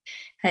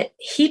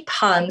 Heat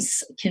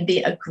pumps can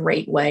be a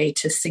great way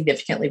to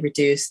significantly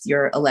reduce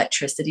your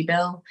electricity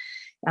bill.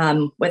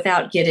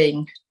 Without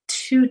getting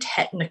too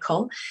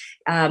technical,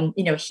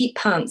 heat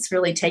pumps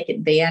really take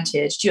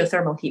advantage,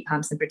 geothermal heat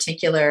pumps in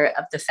particular,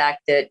 of the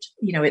fact that,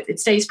 it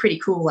stays pretty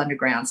cool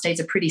underground, stays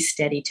a pretty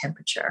steady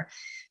temperature.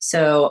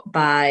 So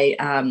by,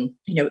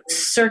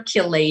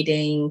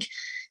 circulating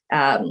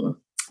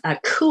a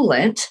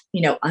coolant,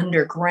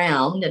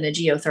 underground in a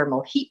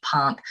geothermal heat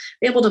pump,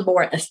 be able to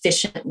more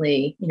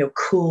efficiently,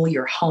 cool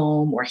your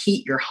home or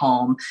heat your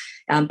home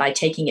by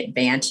taking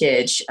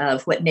advantage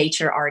of what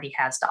nature already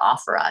has to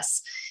offer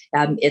us.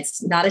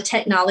 It's not a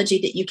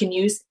technology that you can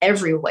use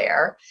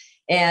everywhere,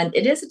 and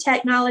it is a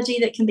technology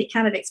that can be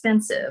kind of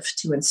expensive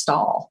to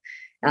install.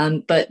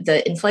 But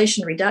the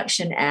Inflation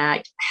Reduction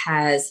Act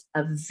has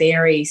a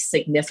very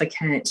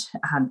significant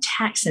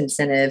tax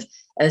incentive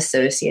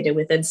associated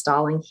with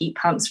installing heat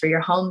pumps for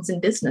your homes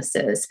and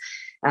businesses.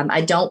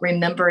 I don't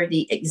remember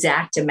the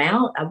exact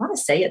amount. I want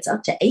to say it's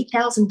up to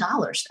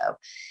 $8,000 though.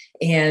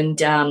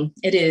 And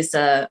it is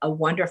a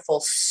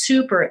wonderful,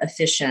 super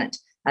efficient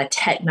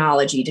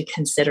technology to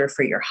consider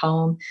for your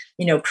home,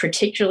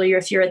 particularly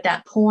if you're at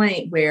that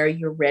point where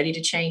you're ready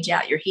to change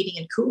out your heating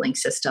and cooling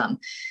system.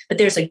 But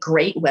there's a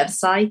great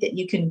website that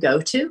you can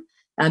go to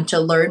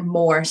learn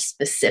more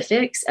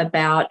specifics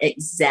about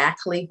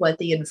exactly what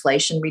the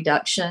Inflation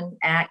Reduction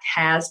Act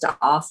has to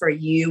offer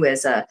you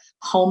as a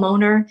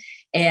homeowner.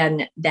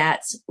 And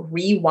that's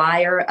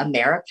Rewire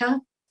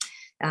America.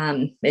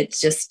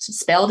 It's just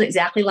spelled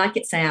exactly like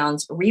it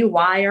sounds,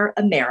 Rewire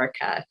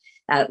America.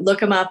 Look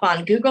them up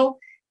on Google,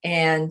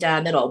 and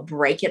it'll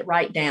break it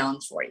right down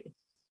for you.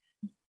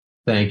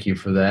 Thank you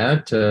for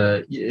that.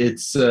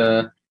 This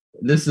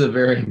is a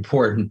very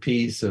important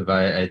piece of,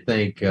 I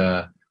think,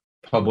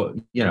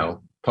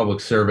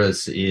 public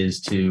service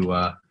is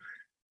to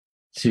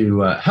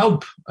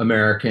help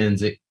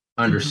Americans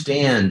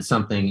understand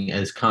something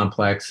as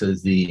complex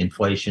as the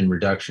Inflation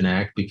Reduction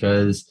Act,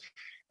 because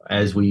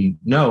as we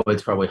know,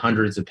 it's probably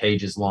hundreds of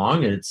pages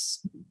long, and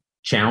it's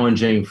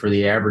challenging for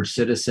the average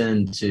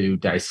citizen to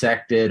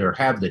dissect it or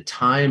have the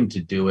time to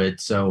do it.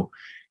 So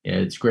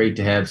it's great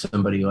to have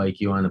somebody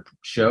like you on the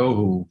show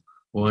who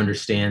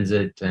understands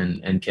it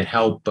and can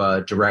help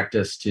direct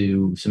us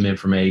to some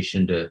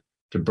information to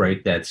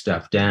break that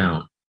stuff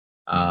down.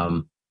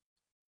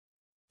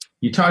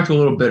 You talked a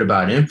little bit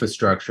about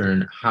infrastructure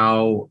and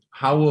how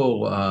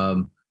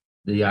will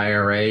the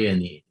IRA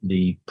and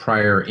the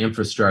prior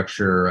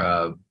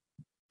infrastructure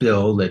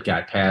bill that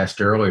got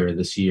passed earlier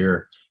this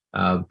year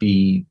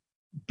be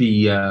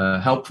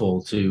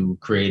helpful to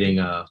creating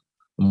a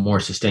more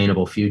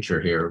sustainable future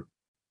here?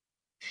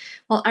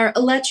 Well, our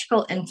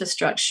electrical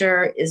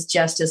infrastructure is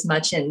just as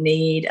much in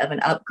need of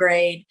an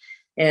upgrade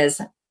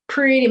as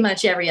pretty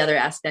much every other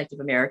aspect of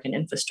American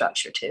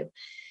infrastructure too.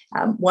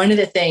 One of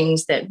the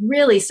things that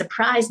really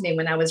surprised me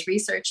when I was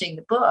researching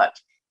the book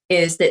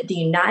is that the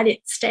United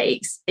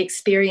States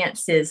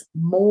experiences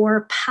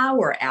more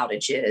power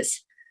outages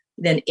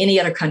than any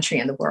other country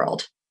in the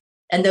world.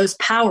 And those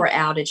power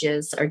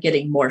outages are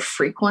getting more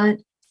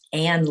frequent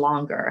and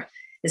longer,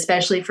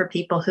 especially for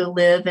people who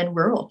live in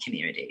rural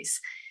communities.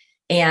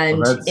 And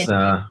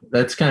Well,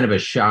 that's kind of a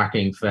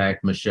shocking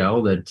fact,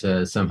 Michelle,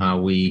 that somehow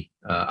we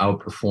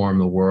outperform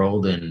the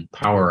world in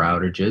power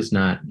outages.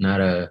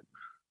 Not a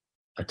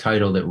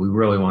title that we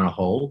really want to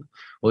hold.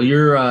 Well,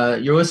 you're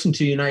listening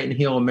to Unite and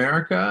Heal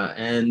America,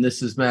 and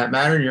this is Matt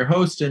Mattern, your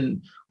host,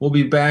 and we'll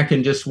be back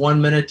in just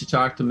 1 minute to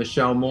talk to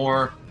Michelle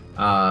Moore,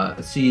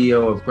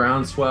 CEO of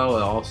Groundswell,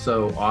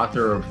 also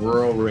author of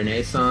Rural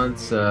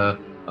Renaissance, a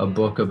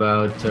book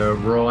about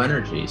rural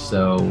energy.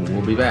 So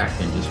we'll be back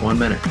in just 1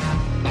 minute.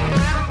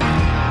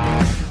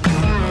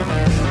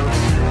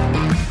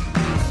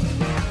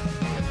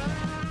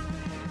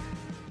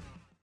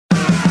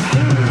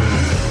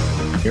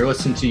 You're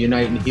listening to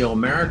Unite and Heal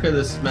America.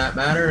 This is Matt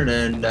Mattern,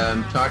 and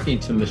I'm talking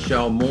to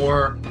Michelle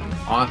Moore,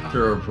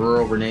 author of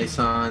Rural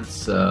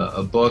Renaissance,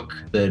 a book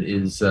that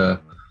is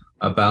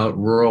about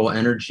rural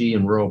energy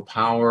and rural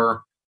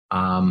power.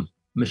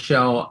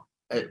 Michelle,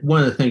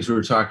 one of the things we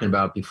were talking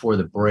about before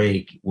the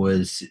break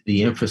was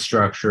the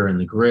infrastructure and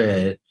the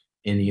grid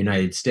in the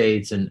United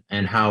States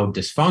and how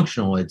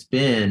dysfunctional it's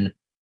been,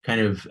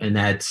 and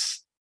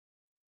that's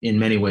in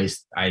many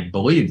ways, I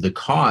believe, the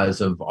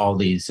cause of all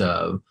these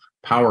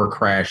power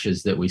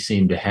crashes that we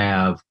seem to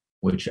have,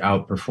 which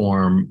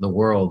outperform the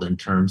world in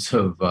terms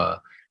of an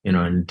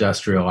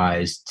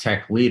industrialized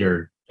tech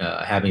leader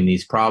having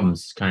these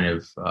problems. Kind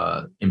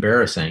of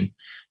embarrassing.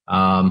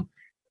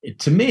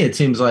 To me, it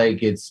seems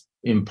like it's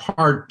in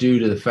part due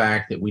to the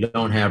fact that we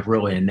don't have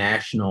really a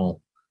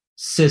national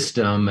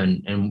system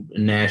and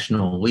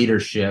national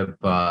leadership.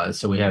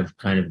 So we have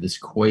kind of this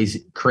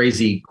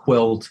crazy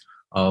quilt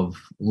of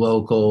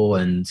local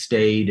and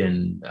state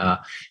and,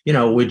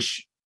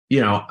 which,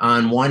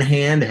 on one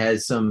hand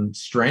has some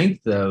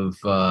strength of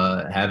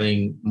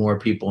having more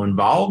people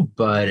involved,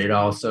 but it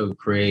also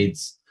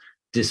creates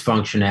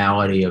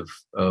dysfunctionality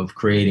of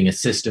creating a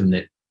system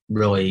that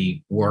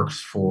really works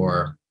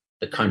for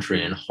the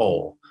country in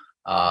whole.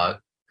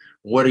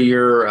 What are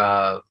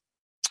your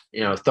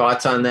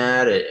thoughts on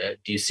that?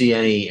 Do you see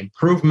any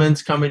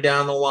improvements coming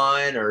down the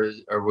line, or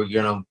are we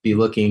going to be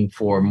looking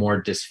for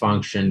more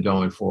dysfunction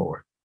going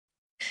forward?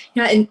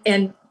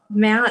 And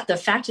Matt, the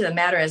fact of the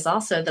matter is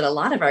also that a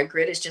lot of our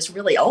grid is just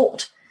really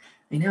old.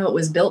 It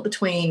was built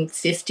between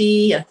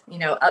 50,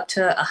 up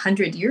to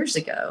 100 years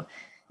ago.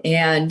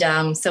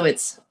 And so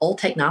it's old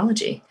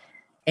technology.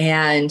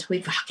 And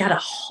we've got a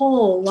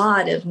whole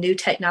lot of new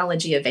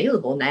technology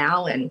available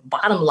now. And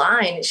bottom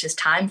line, it's just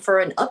time for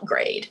an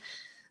upgrade.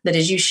 That,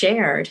 as you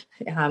shared,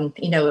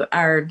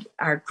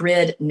 our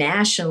grid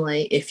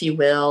nationally, if you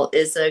will,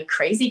 is a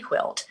crazy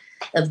quilt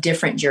of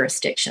different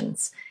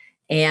jurisdictions.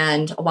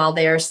 And while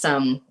there's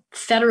some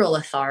federal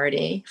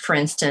authority, for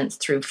instance,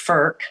 through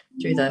FERC,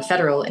 through the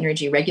Federal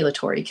Energy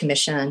Regulatory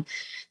Commission,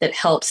 that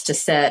helps to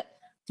set,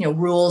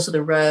 rules of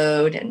the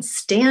road and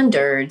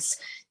standards,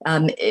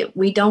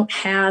 we don't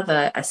have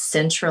a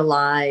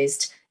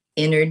centralized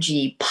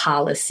energy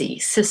policy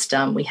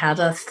system. We have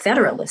a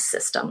federalist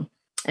system.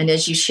 And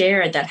as you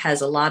shared, that has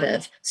a lot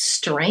of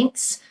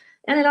strengths,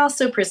 and it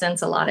also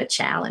presents a lot of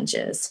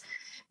challenges.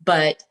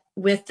 But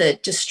with the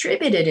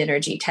distributed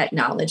energy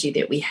technology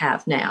that we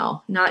have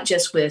now, not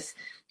just with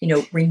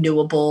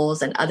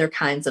renewables and other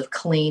kinds of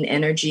clean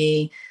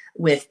energy,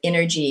 with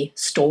energy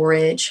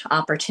storage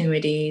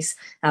opportunities,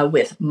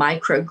 with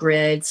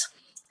microgrids,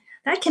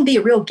 that can be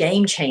a real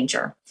game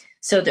changer,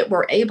 so that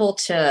we're able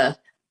to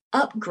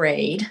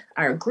upgrade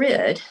our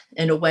grid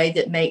in a way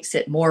that makes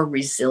it more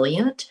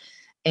resilient,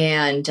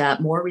 and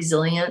more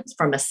resilient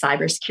from a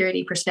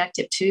cybersecurity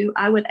perspective too,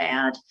 I would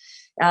add,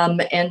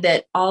 and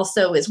that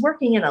also is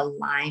working in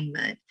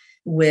alignment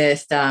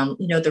with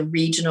the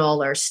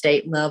regional or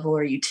state level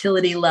or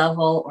utility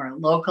level or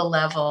local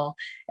level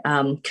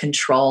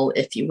control,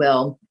 if you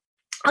will.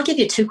 I'll give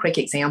you two quick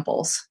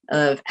examples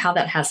of how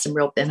that has some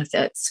real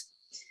benefits.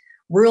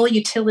 Rural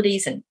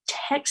utilities in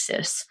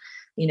Texas,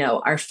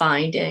 are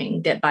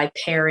finding that by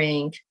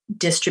pairing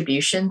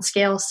distribution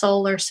scale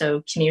solar,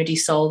 so community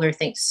solar,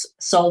 think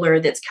solar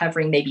that's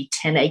covering maybe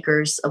 10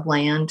 acres of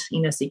land,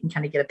 so you can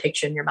kind of get a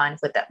picture in your mind of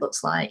what that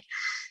looks like,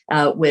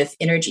 with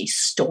energy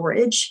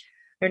storage,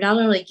 they're not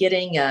only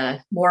getting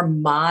a more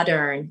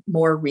modern,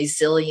 more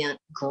resilient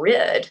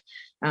grid,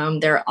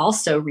 they're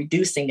also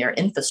reducing their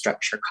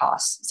infrastructure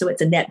costs. So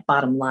it's a net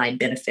bottom line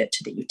benefit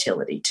to the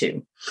utility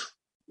too.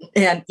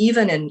 And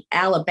even in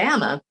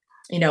Alabama,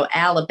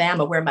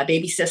 where my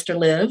baby sister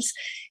lives,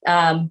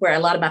 where a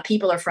lot of my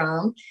people are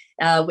from,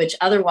 which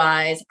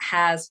otherwise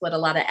has what a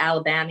lot of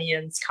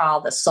Alabamians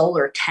call the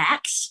solar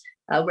tax,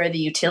 where the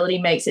utility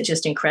makes it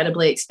just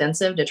incredibly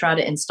expensive to try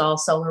to install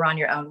solar on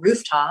your own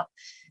rooftop.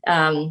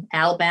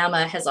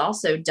 Alabama has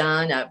also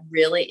done a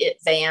really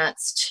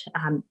advanced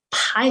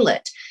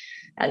pilot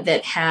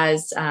that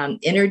has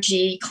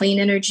clean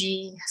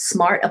energy,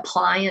 smart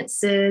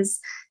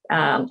appliances,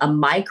 a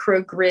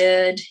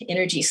microgrid,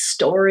 energy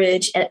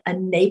storage at a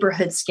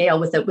neighborhood scale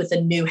with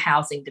a new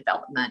housing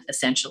development,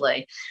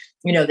 essentially,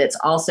 that's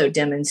also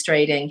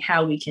demonstrating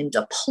how we can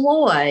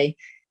deploy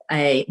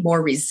a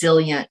more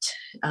resilient,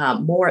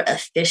 more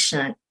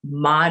efficient,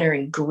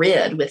 modern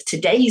grid with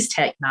today's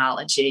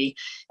technology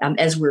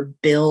as we're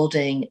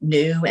building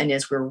new and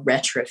as we're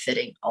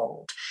retrofitting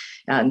old.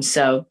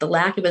 So the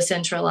lack of a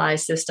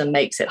centralized system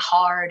makes it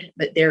hard,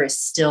 but there is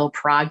still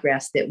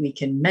progress that we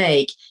can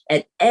make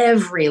at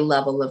every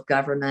level of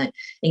government,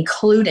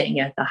 including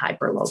at the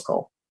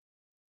hyperlocal.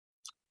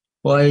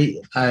 Well,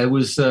 I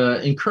was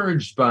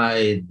encouraged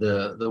by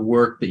the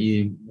work that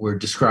you were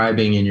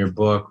describing in your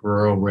book,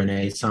 Rural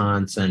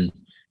Renaissance,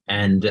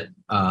 and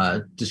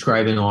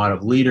describing a lot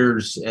of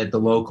leaders at the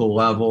local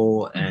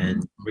level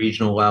and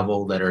regional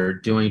level that are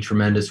doing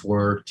tremendous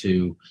work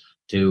to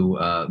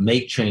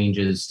make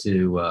changes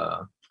to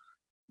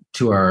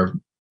our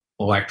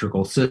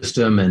electrical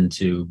system and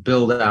to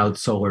build out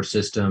solar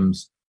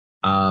systems.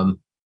 Tell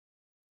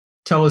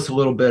us a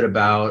little bit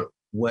about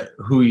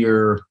who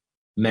your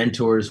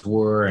mentors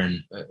were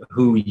and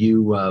who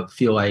you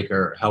feel like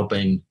are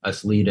helping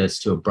us lead us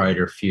to a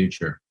brighter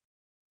future.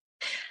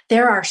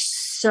 There are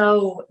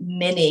so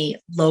many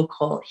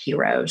local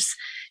heroes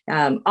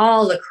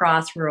all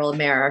across rural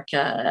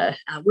America,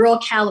 rural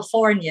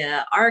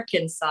California,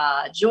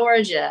 Arkansas,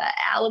 Georgia,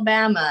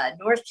 Alabama,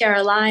 North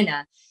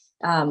Carolina,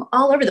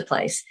 all over the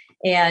place.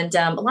 And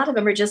a lot of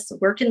them are just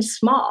working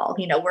small,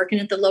 working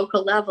at the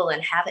local level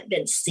and haven't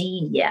been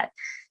seen yet.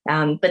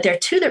 But there are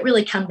two that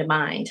really come to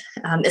mind,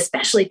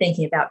 especially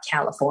thinking about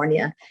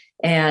California.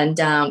 And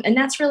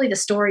that's really the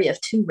story of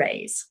two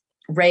Rays.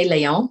 Ray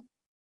Leon,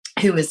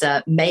 who was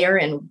a mayor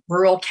in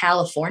rural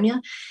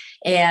California,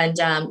 and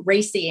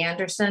Ray C.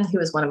 Anderson, who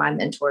is one of my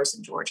mentors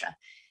in Georgia.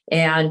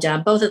 And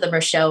both of them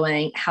are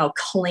showing how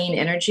clean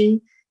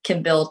energy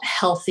can build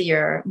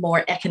healthier,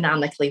 more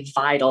economically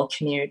vital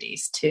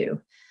communities too.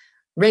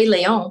 Ray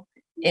Leon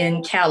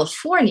in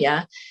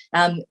California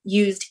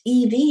used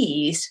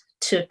EVs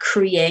to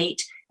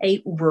create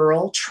a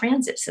rural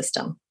transit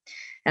system.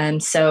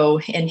 And so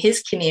in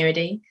his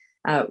community,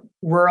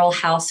 rural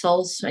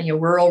households,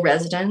 rural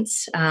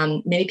residents,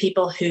 many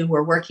people who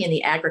were working in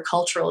the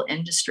agricultural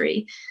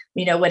industry,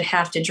 would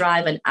have to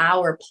drive an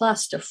hour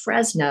plus to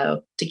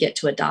Fresno to get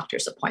to a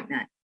doctor's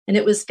appointment. And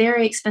it was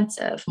very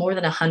expensive, more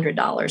than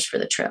 $100 for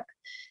the trip.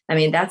 I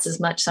mean, that's as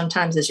much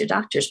sometimes as your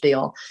doctor's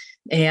bill.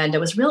 And it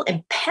was a real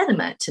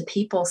impediment to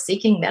people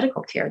seeking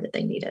medical care that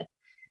they needed.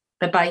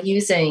 But by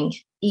using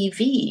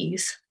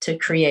EVs to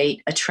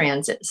create a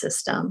transit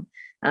system,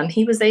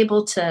 he was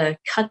able to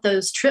cut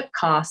those trip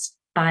costs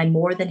by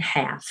more than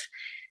half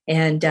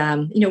and,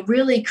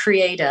 really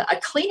create a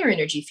cleaner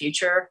energy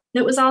future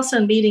that was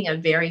also meeting a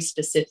very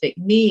specific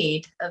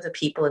need of the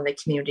people in the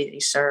community that he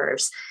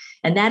serves.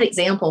 And that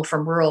example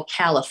from rural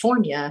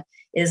California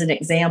is an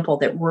example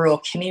that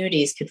rural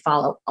communities could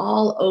follow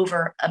all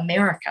over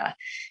America.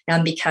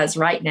 Because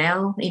right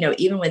now,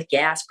 even with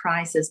gas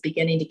prices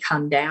beginning to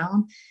come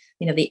down,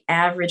 the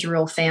average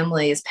rural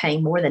family is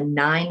paying more than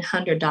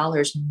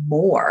 $900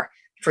 more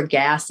for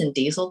gas and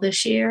diesel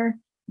this year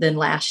than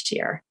last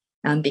year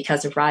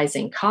because of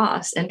rising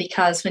costs. And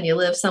because when you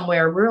live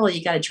somewhere rural,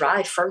 you got to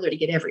drive further to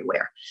get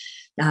everywhere.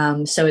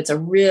 So it's a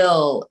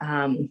real,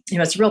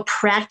 it's a real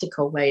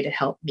practical way to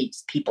help meet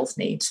people's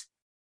needs.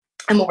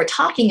 And when we're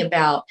talking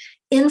about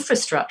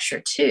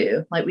infrastructure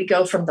too, like we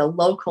go from the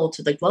local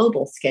to the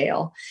global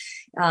scale,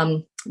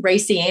 Ray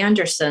C.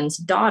 Anderson's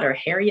daughter,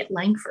 Harriet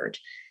Langford,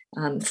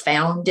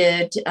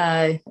 founded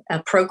a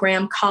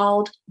program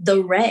called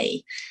The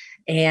Ray.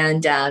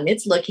 And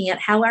it's looking at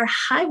how our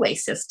highway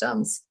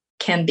systems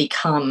can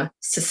become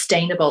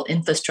sustainable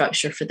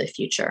infrastructure for the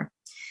future.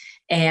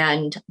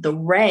 And the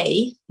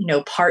Ray,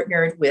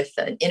 partnered with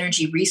an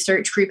energy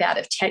research group out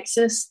of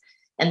Texas,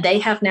 and they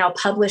have now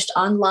published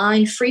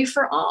online, free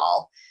for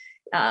all,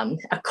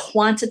 a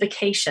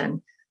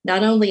quantification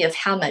not only of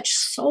how much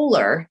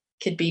solar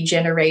could be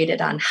generated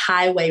on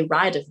highway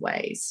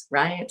right-of-ways,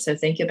 right? So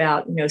think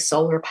about,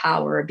 solar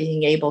power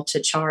being able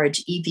to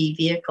charge EV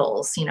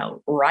vehicles,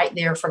 right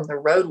there from the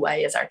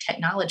roadway as our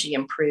technology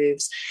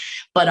improves,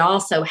 but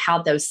also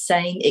how those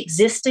same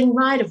existing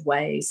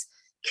right-of-ways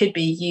could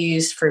be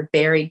used for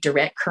buried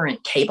direct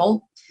current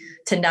cable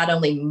to not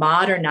only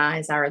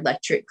modernize our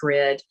electric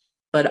grid,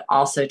 but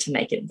also to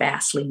make it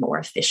vastly more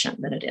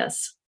efficient than it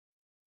is.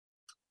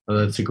 Well,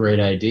 that's a great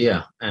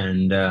idea.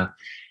 And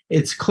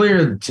it's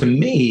clear to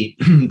me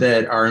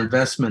that our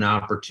investment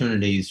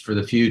opportunities for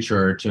the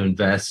future are to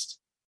invest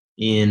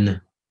in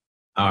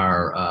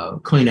our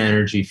clean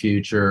energy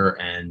future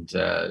and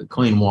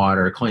clean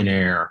water, clean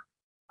air,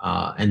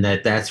 and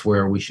that's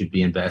where we should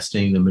be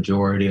investing the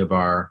majority of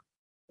our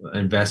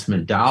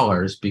investment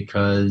dollars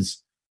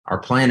because our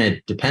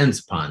planet depends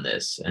upon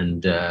this.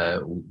 And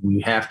we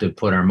have to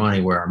put our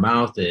money where our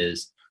mouth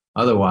is.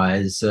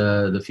 Otherwise,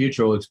 the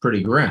future looks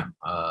pretty grim.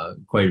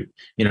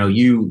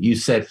 You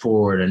set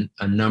forward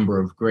a number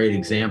of great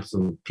examples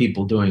of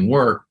people doing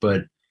work,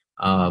 but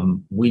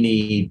we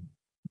need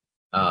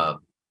a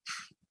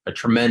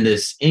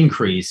tremendous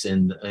increase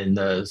in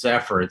those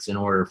efforts in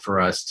order for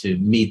us to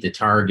meet the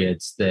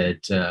targets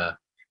that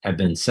have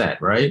been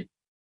set, right?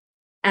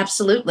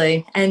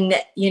 Absolutely. And,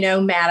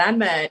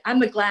 Matt,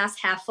 I'm a glass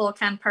half full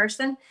kind of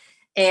person.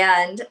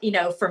 And,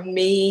 for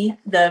me,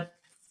 the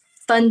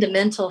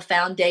fundamental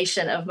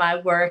foundation of my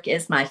work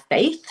is my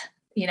faith,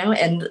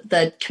 and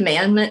the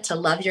commandment to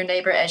love your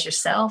neighbor as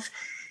yourself.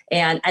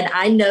 And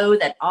I know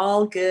that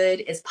all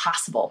good is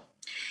possible.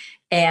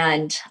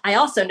 And I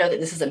also know that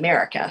this is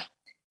America,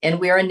 and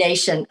we're a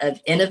nation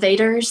of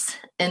innovators,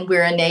 and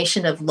we're a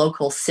nation of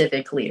local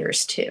civic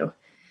leaders too.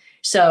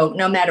 So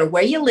no matter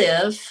where you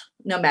live,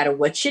 no matter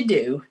what you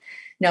do,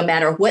 no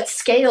matter what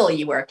scale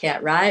you work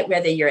at, right?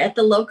 Whether you're at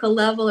the local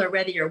level or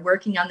whether you're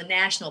working on the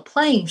national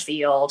playing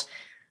field,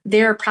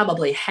 there are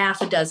probably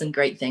half a dozen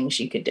great things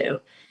you could do.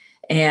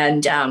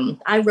 And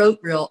I wrote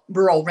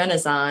Rural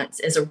Renaissance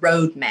as a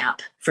roadmap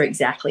for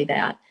exactly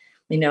that.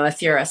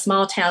 If you're a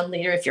small town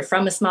leader, if you're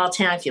from a small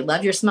town, if you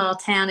love your small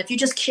town, if you're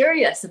just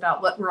curious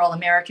about what rural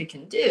America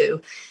can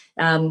do,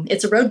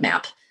 it's a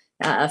roadmap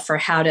for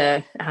how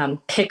to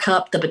pick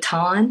up the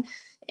baton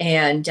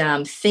and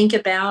think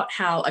about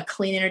how a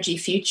clean energy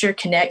future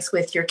connects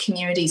with your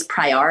community's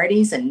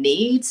priorities and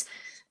needs,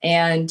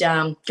 and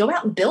go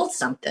out and build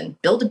something,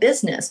 build a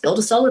business, build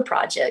a solar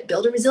project,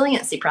 build a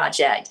resiliency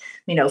project,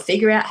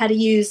 figure out how to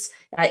use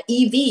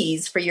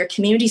EVs for your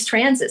community's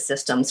transit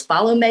systems,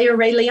 follow Mayor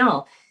Ray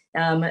Leon.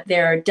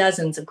 There are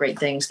dozens of great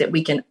things that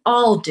we can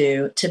all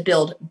do to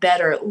build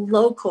better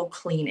local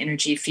clean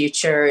energy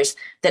futures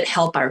that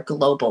help our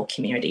global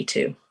community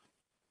too.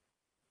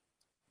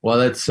 Well,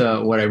 that's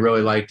what I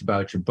really liked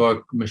about your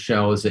book,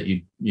 Michelle, is that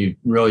you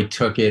really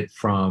took it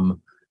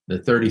from the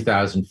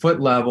 30,000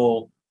 foot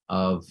level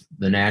of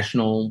the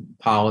national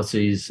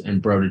policies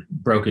and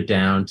broke it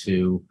down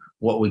to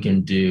what we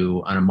can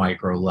do on a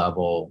micro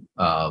level,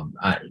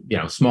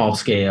 small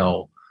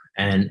scale.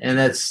 And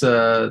that's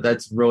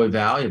really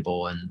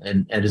valuable,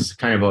 and it's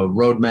kind of a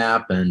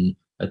roadmap and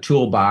a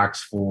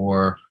toolbox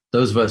for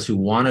those of us who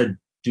want to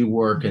do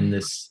work in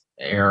this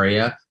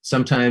area.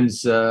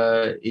 Sometimes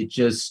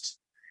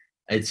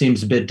it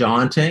seems a bit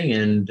daunting,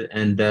 and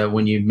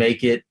when you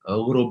make it a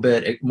little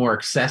bit more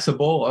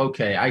accessible,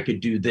 okay, I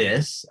could do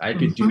this, I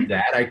could do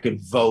that, I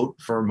could vote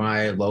for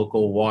my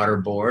local water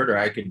board, or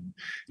I could,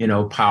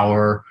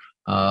 power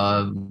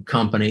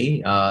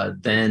company,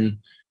 then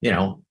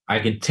I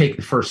can take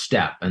the first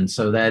step. And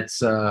so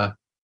that's a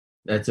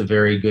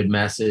very good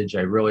message.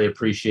 I really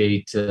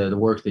appreciate the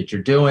work that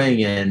you're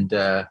doing,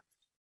 and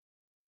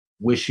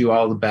wish you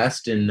all the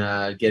best in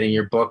getting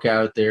your book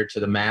out there to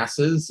the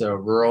masses,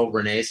 Rural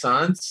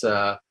Renaissance.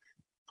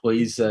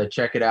 Please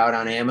check it out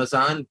on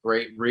Amazon.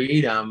 Great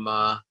read. I'm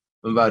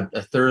about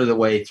a third of the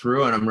way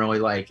through, and I'm really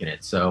liking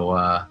it.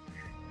 So,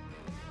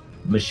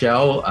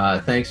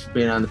 Michelle, thanks for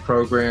being on the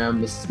program.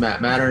 This is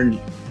Matt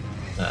Mattern,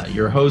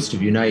 your host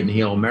of Unite and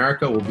Heal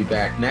America. We'll be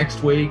back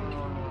next week.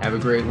 Have a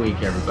great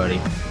week,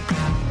 everybody.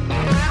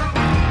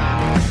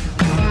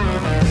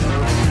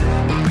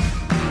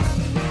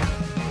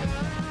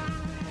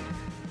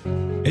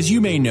 As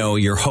you may know,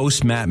 your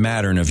host, Matt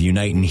Mattern of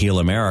Unite and Heal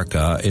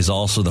America, is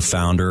also the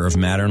founder of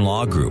Mattern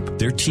Law Group.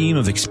 Their team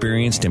of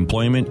experienced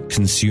employment,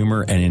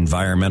 consumer, and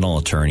environmental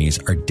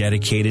attorneys are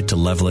dedicated to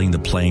leveling the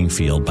playing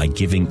field by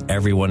giving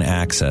everyone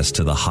access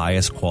to the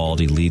highest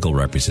quality legal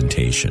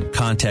representation.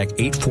 Contact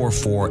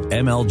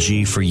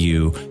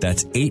 844-MLG-FOR-YOU.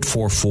 That's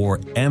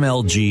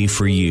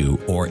 844-MLG-FOR-YOU,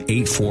 or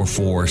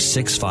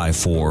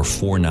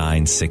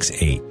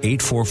 844-654-4968.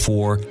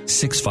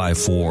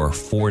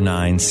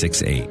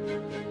 844-654-4968.